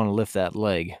not want to lift that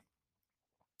leg.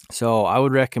 So I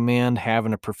would recommend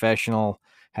having a professional,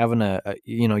 having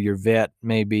your vet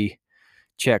maybe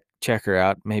check her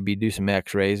out, maybe do some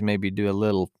x-rays, maybe do a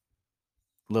little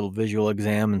visual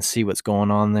exam and see what's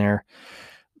going on there.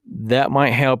 That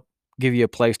might help give you a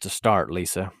place to start,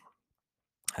 Lisa.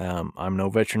 I'm no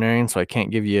veterinarian, so I can't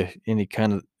give you any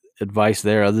kind of advice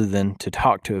there other than to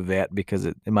talk to a vet because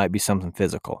it might be something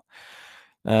physical.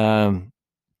 Now,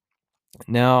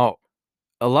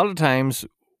 a lot of times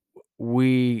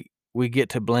we get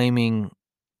to blaming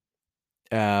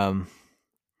the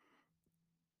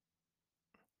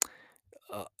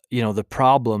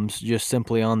problems just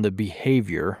simply on the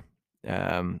behavior.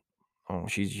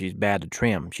 She's bad to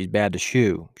trim, she's bad to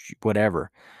shoe, whatever.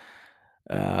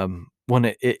 When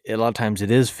it a lot of times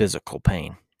it is physical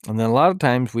pain, and then a lot of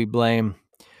times we blame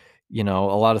a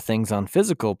lot of things on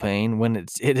physical pain when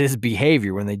it is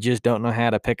behavior, when they just don't know how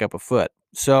to pick up a foot.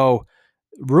 So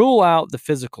rule out the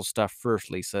physical stuff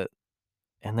first, Lisa,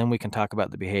 and then we can talk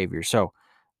about the behavior. So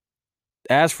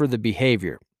as for the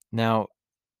behavior, now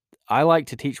I like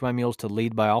to teach my mules to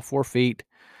lead by all 4 feet.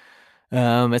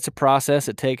 It's a process.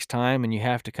 It takes time, and you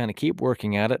have to kind of keep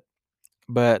working at it.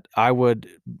 But I would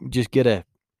just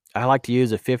I like to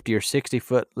use a 50 or 60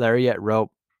 foot lariat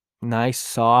rope, nice,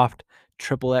 soft,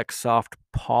 triple X soft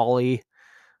poly,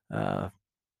 uh,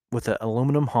 with an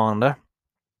aluminum Honda.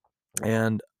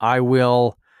 And I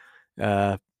will,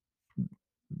 uh,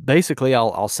 basically,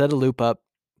 I'll set a loop up,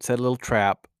 set a little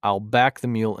trap. I'll back the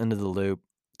mule into the loop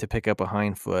to pick up a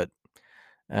hind foot.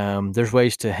 There's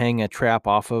ways to hang a trap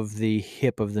off of the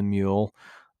hip of the mule,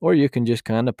 or you can just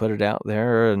kind of put it out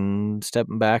there and step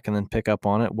back and then pick up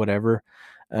on it, whatever.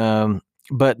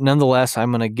 But nonetheless,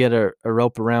 I'm going to get a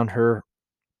rope around her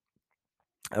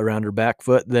back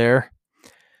foot there,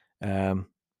 um,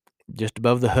 just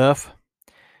above the hoof.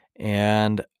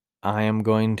 And I am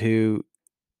going to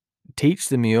teach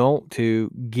the mule to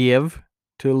give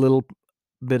to a little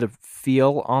bit of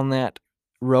feel on that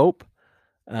rope.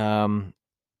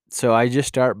 So I just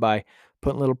start by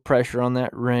putting a little pressure on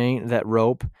that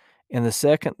rope. And the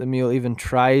second the mule even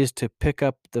tries to pick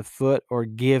up the foot or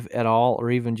give at all,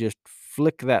 or even just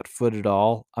flick that foot at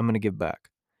all, I'm going to give back.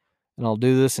 And I'll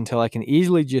do this until I can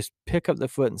easily just pick up the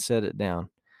foot and set it down.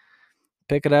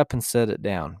 Pick it up and set it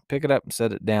down. Pick it up and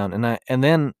set it down. And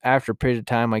then after a period of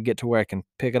time, I get to where I can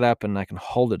pick it up and I can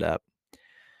hold it up.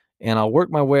 And I'll work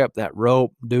my way up that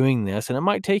rope doing this, and it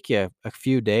might take you a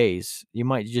few days. You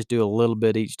might just do a little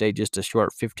bit each day, just a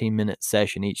short 15-minute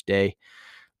session each day,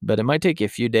 but it might take you a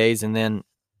few days, and then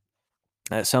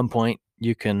at some point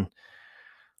you can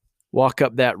walk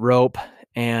up that rope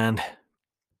and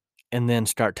then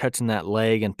start touching that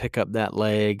leg and pick up that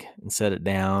leg and set it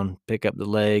down, pick up the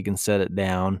leg and set it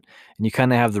down. And you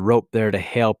kind of have the rope there to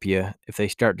help you. If they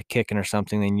start to kicking or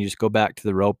something, then you just go back to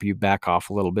the rope, you back off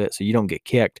a little bit so you don't get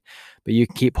kicked, but you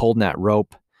can keep holding that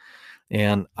rope.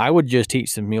 And I would just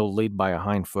teach the mule to lead by a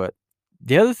hind foot.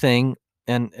 The other thing,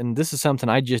 and this is something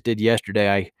I just did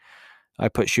yesterday. I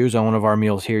put shoes on one of our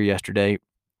mules here yesterday,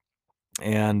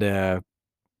 and a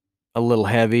little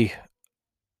heavy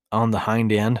on the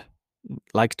hind end.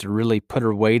 Likes to really put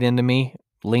her weight into me,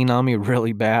 lean on me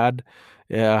really bad.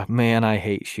 Yeah, man, I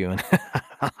hate shoeing.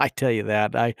 I tell you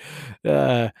that.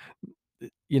 Uh,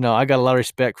 I got a lot of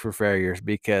respect for farriers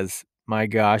because my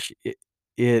gosh, it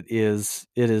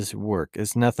is work.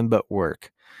 It's nothing but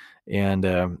work. And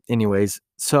anyways,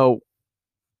 so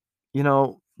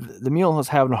the mule was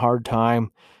having a hard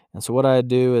time, and so what I'd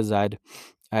do is I'd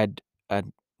take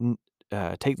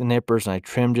the nippers and I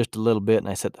trim just a little bit and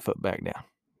I set the foot back down.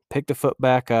 Pick the foot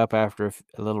back up after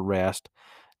a little rest.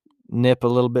 Nip a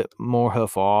little bit more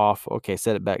hoof off. Okay,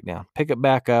 set it back down. Pick it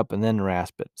back up and then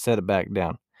rasp it. Set it back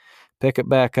down. Pick it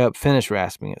back up, finish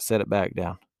rasping it, set it back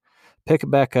down. Pick it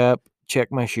back up,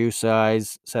 check my shoe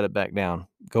size, set it back down.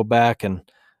 Go back and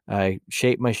I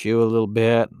shape my shoe a little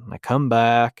bit. I come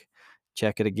back,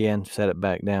 check it again, set it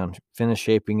back down. Finish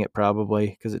shaping it probably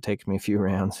because it takes me a few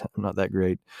rounds. I'm not that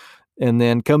great. And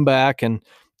then come back and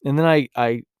then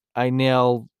I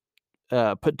nail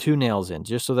put 2 nails in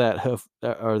just so that hoof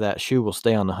or that shoe will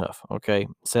stay on the hoof. Okay,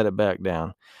 set it back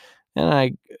down. And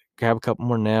I grab a couple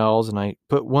more nails and I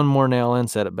put 1 more nail in,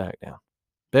 set it back down.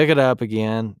 Pick it up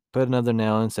again, put another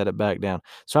nail in, set it back down.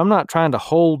 So I'm not trying to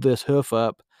hold this hoof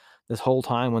up this whole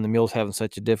time when the mule's having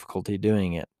such a difficulty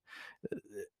doing it.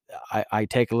 I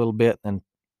take a little bit and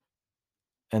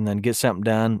then get something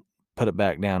done, put it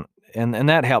back down. And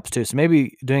that helps too. So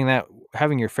maybe doing that,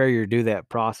 having your farrier do that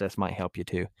process might help you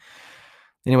too.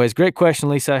 Anyways, great question,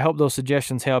 Lisa. I hope those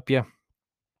suggestions help you.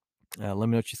 Let me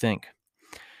know what you think.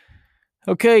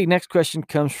 Okay, next question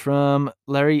comes from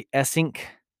Larry Essink.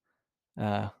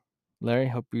 Larry,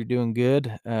 hope you're doing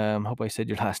good. Hope I said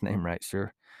your last name right,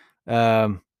 sir.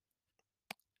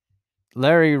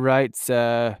 Larry writes,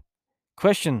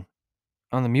 question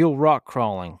on the mule rock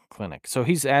crawling clinic. So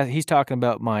he's talking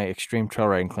about my extreme trail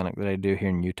riding clinic that I do here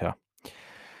in Utah.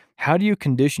 How do you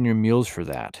condition your mules for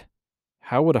that?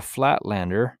 How would a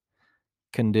flatlander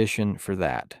condition for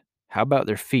that? How about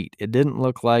their feet? It didn't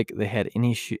look like they had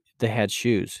they had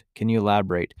shoes. Can you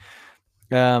elaborate?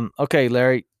 Okay,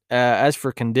 Larry. As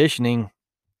for conditioning,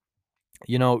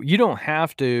 you don't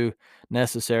have to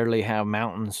necessarily have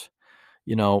mountains,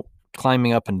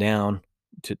 climbing up and down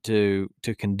to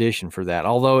condition for that.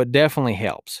 Although it definitely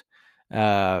helps.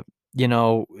 It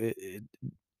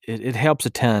helps a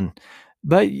ton.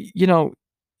 But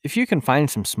if you can find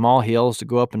some small hills to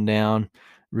go up and down,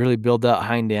 really build that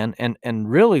hind end. And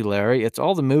really, Larry, it's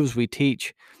all the moves we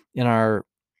teach in our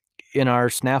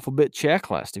snaffle bit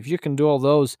checklist. If you can do all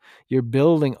those, you're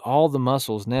building all the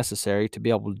muscles necessary to be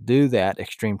able to do that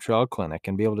extreme trail clinic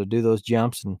and be able to do those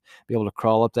jumps and be able to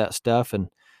crawl up that stuff and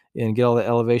get all the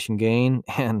elevation gain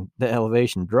and the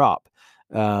elevation drop.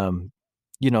 Um,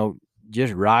 you know,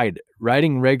 just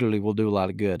riding regularly will do a lot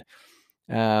of good.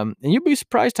 And you'll be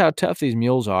surprised how tough these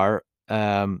mules are.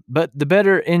 But the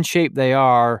better in shape they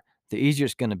are, the easier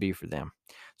it's going to be for them.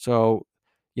 So,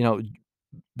 you know,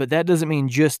 but that doesn't mean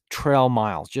just trail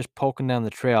miles. Just poking down the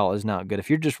trail is not good. If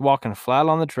you're just walking flat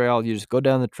on the trail, you just go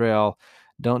down the trail,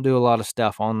 don't do a lot of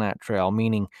stuff on that trail,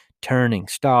 meaning turning,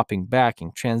 stopping,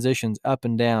 backing, transitions up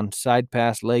and down, side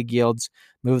pass, leg yields,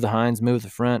 move the hinds, move the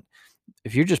front.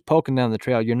 If you're just poking down the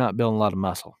trail, you're not building a lot of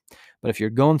muscle. But if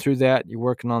you're going through that, you're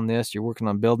working on this, you're working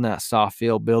on building that soft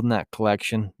feel, building that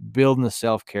collection, building the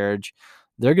self carriage,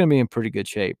 they're going to be in pretty good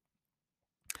shape.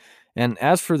 And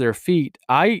as for their feet,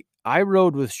 I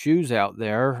rode with shoes out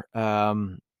there,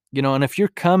 and if you're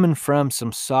coming from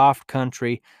some soft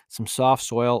country, some soft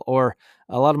soil, or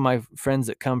a lot of my friends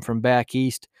that come from back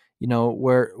east,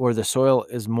 where the soil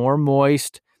is more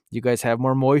moist, you guys have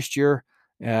more moisture.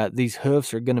 These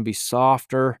hoofs are going to be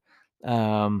softer.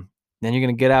 Then you're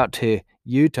going to get out to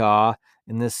Utah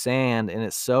in this sand, and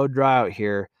it's so dry out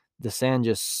here. The sand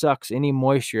just sucks any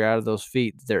moisture out of those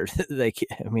feet.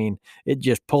 It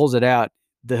just pulls it out.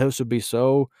 The hoofs will be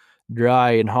so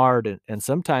dry and hard, and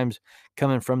sometimes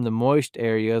coming from the moist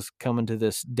areas, coming to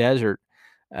this desert,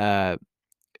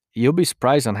 you'll be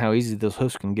surprised on how easy those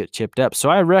hoofs can get chipped up. So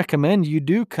I recommend you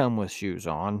do come with shoes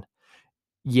on.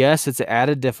 Yes, it's an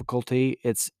added difficulty.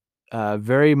 It's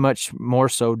very much more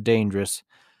so dangerous,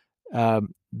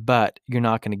 but you're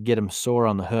not going to get them sore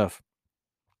on the hoof.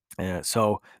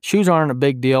 So shoes aren't a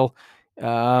big deal.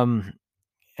 And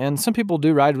some people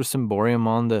do ride with some borium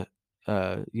on the,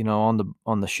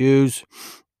 on the shoes.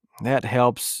 That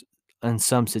helps in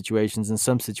some situations. In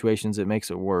some situations, it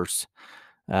makes it worse.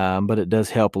 But it does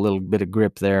help a little bit of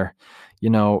grip there,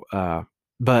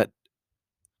 but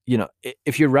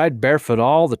if you ride barefoot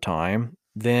all the time,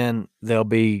 then they'll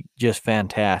be just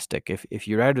fantastic. If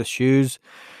you ride with shoes,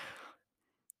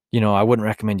 I wouldn't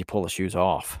recommend you pull the shoes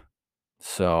off.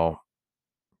 So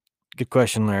good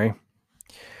question, Larry.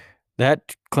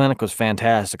 That clinic was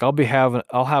fantastic. I'll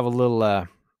have a little a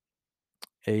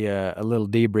little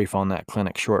debrief on that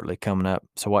clinic shortly coming up.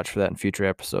 So watch for that in future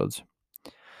episodes.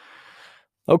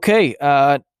 Okay,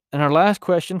 and our last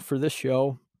question for this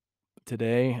show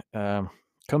today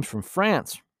comes from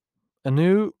France.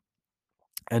 Anu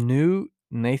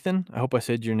Nathan. I hope I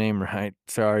said your name right.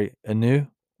 Sorry, Anu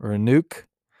or Anouk.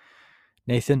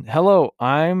 Nathan, hello,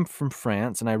 I'm from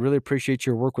France and I really appreciate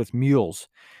your work with mules.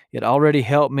 It already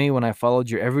helped me when I followed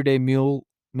your everyday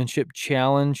mulemanship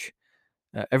challenge,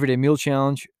 everyday mule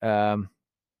challenge.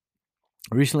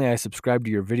 Recently, I subscribed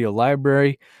to your video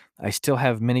library. I still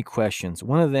have many questions.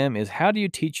 One of them is, how do you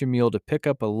teach a mule to pick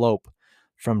up a lope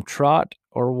from trot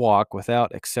or walk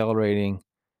without accelerating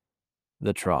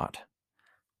the trot?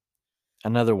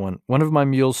 Another one of my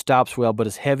mules stops well, but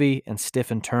is heavy and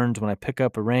stiff in turns. When I pick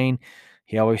up a rein,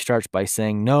 he always starts by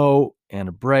saying no and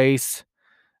a brace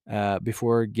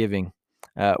before giving.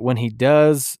 When he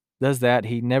does that,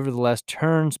 he nevertheless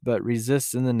turns but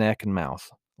resists in the neck and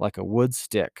mouth like a wood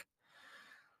stick.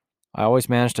 I always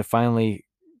manage to finally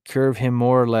curve him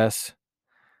more or less.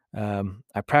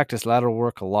 I practice lateral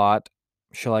work a lot.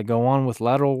 Shall I go on with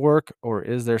lateral work, or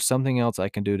is there something else I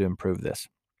can do to improve this?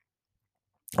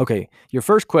 Okay, your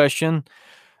first question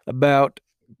about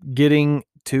getting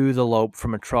to the lope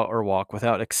from a trot or walk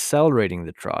without accelerating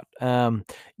the trot.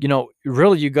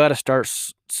 Really you got to start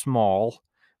small.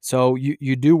 So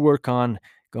you do work on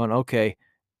going, okay,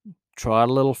 trot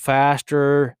a little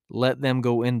faster, let them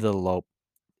go into the lope.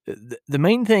 The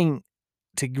main thing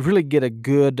to really get a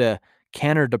good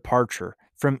canter departure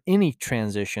from any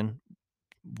transition,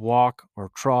 walk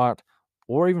or trot,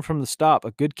 or even from the stop,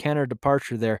 a good canter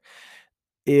departure there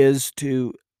is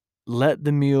to let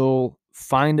the mule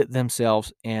find it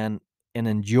themselves and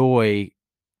enjoy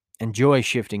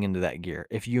shifting into that gear.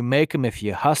 If you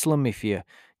hustle them, if you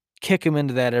kick them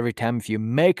into that every time, if you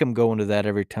make them go into that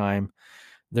every time,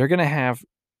 they're gonna have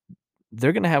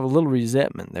a little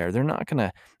resentment there. They're not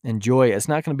gonna enjoy it. It's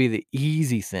not gonna be the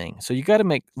easy thing. So you got to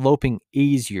make loping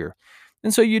easier.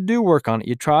 And so you do work on it.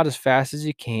 You trot as fast as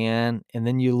you can, and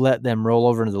then you let them roll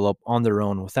over into the lope on their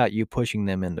own without you pushing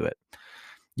them into it.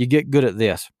 You get good at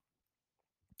this.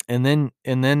 And then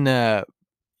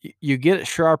you get it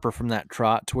sharper from that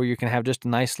trot to where you can have just a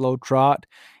nice slow trot.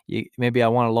 Maybe I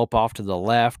want to lope off to the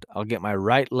left. I'll get my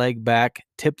right leg back,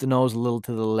 tip the nose a little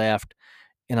to the left,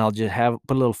 and I'll just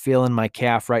put a little feel in my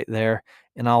calf right there.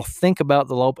 And I'll think about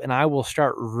the lope, and I will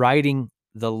start riding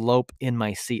the lope in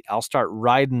my seat. I'll start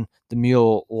riding the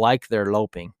mule like they're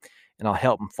loping, and I'll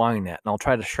help them find that. And I'll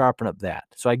try to sharpen up that.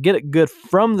 So I get it good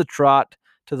from the trot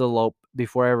to the lope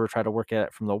before I ever try to work at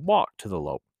it from the walk to the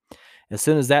lope. As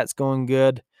soon as that's going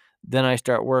good, then I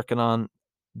start working on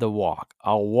the walk.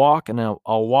 I'll walk, and I'll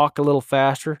walk a little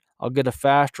faster. I'll get a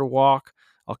faster walk.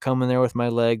 I'll come in there with my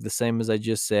leg, the same as I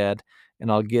just said, and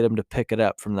I'll get them to pick it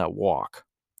up from that walk.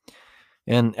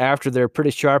 And after they're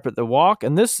pretty sharp at the walk,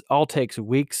 and this all takes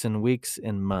weeks and weeks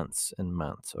and months and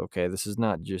months. Okay, this is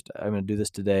not just I'm going to do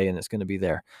this today and it's going to be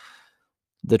there.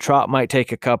 The trot might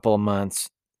take a couple of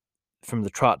months from the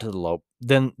trot to the lope.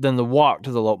 Then the walk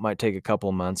to the lope might take a couple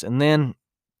of months, and then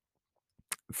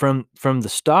from the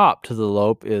stop to the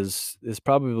lope is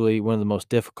probably one of the most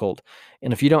difficult.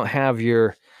 And if you don't have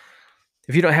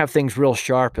things real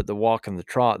sharp at the walk and the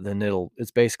trot, then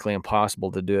it's basically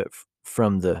impossible to do it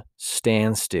from the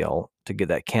standstill to get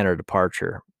that canter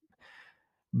departure.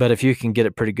 But if you can get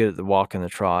it pretty good at the walk and the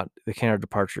trot, the canter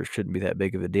departure shouldn't be that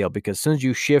big of a deal, because as soon as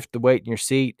you shift the weight in your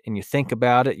seat and you think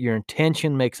about it, your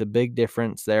intention makes a big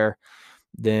difference there,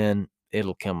 then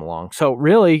it'll come along. So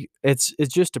really, it's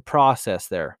just a process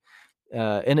there.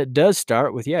 And it does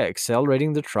start with,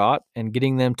 accelerating the trot and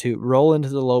getting them to roll into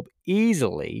the lope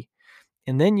easily.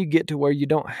 And then you get to where you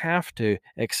don't have to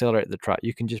accelerate the trot.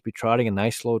 You can just be trotting a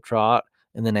nice slow trot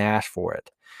and then ask for it.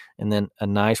 And then a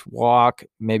nice walk.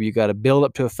 Maybe you got to build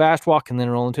up to a fast walk and then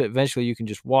roll into it. Eventually, you can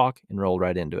just walk and roll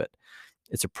right into it.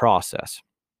 It's a process.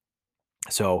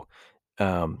 So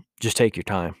just take your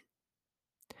time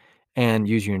and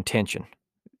use your intention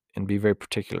and be very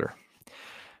particular.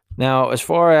 Now, as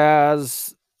far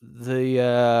as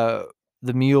the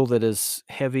mule that is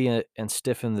heavy and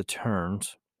stiff in the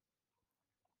turns,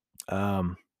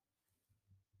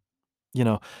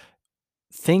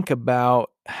 think about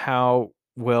how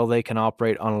well they can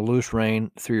operate on a loose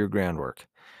rein through your groundwork.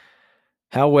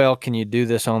 How well can you do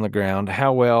this on the ground?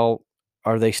 How well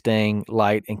are they staying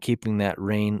light and keeping that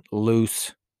rein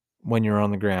loose when you're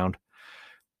on the ground?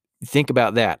 Think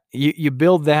about that. You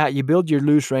build your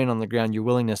loose rein on the ground, your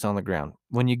willingness on the ground.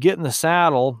 When you get in the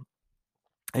saddle,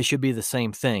 it should be the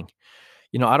same thing.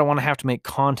 I don't want to have to make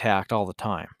contact all the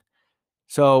time.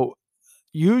 So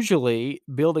usually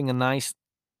building a nice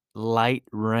light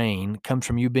rein comes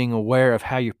from you being aware of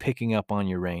how you're picking up on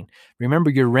your rein. Remember,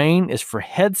 your rein is for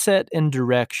headset and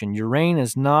direction. Your rein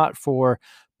is not for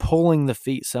pulling the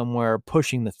feet somewhere,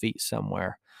 pushing the feet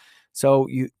somewhere. So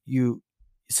you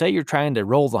say you're trying to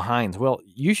roll the hinds. Well,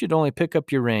 you should only pick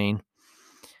up your rein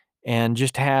and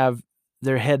just have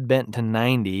their head bent to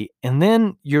 90, and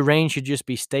then your rein should just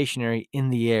be stationary in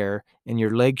the air, and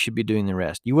your legs should be doing the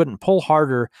rest. You wouldn't pull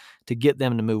harder to get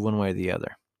them to move one way or the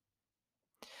other.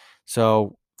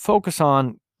 So focus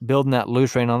on building that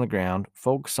loose rein on the ground.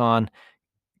 Focus on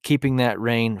keeping that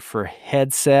rein for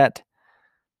headset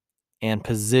and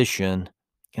position,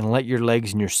 and let your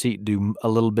legs and your seat do a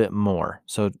little bit more.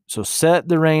 So set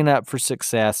the rein up for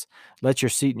success. Let your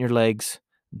seat and your legs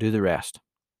do the rest.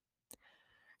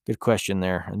 Good question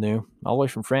there, Anu, all the way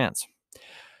from France.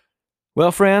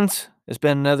 Well, friends, it's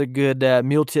been another good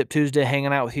Mule Tip Tuesday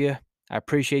hanging out with you. I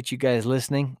appreciate you guys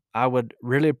listening. I would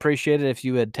really appreciate it if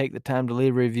you would take the time to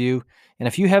leave a review. And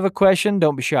if you have a question,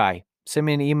 don't be shy. Send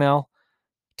me an email,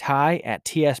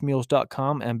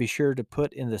 ty@tsmules.com, and be sure to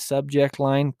put in the subject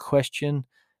line question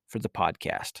for the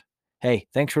podcast. Hey,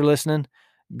 thanks for listening.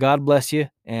 God bless you,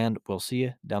 and we'll see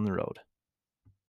you down the road.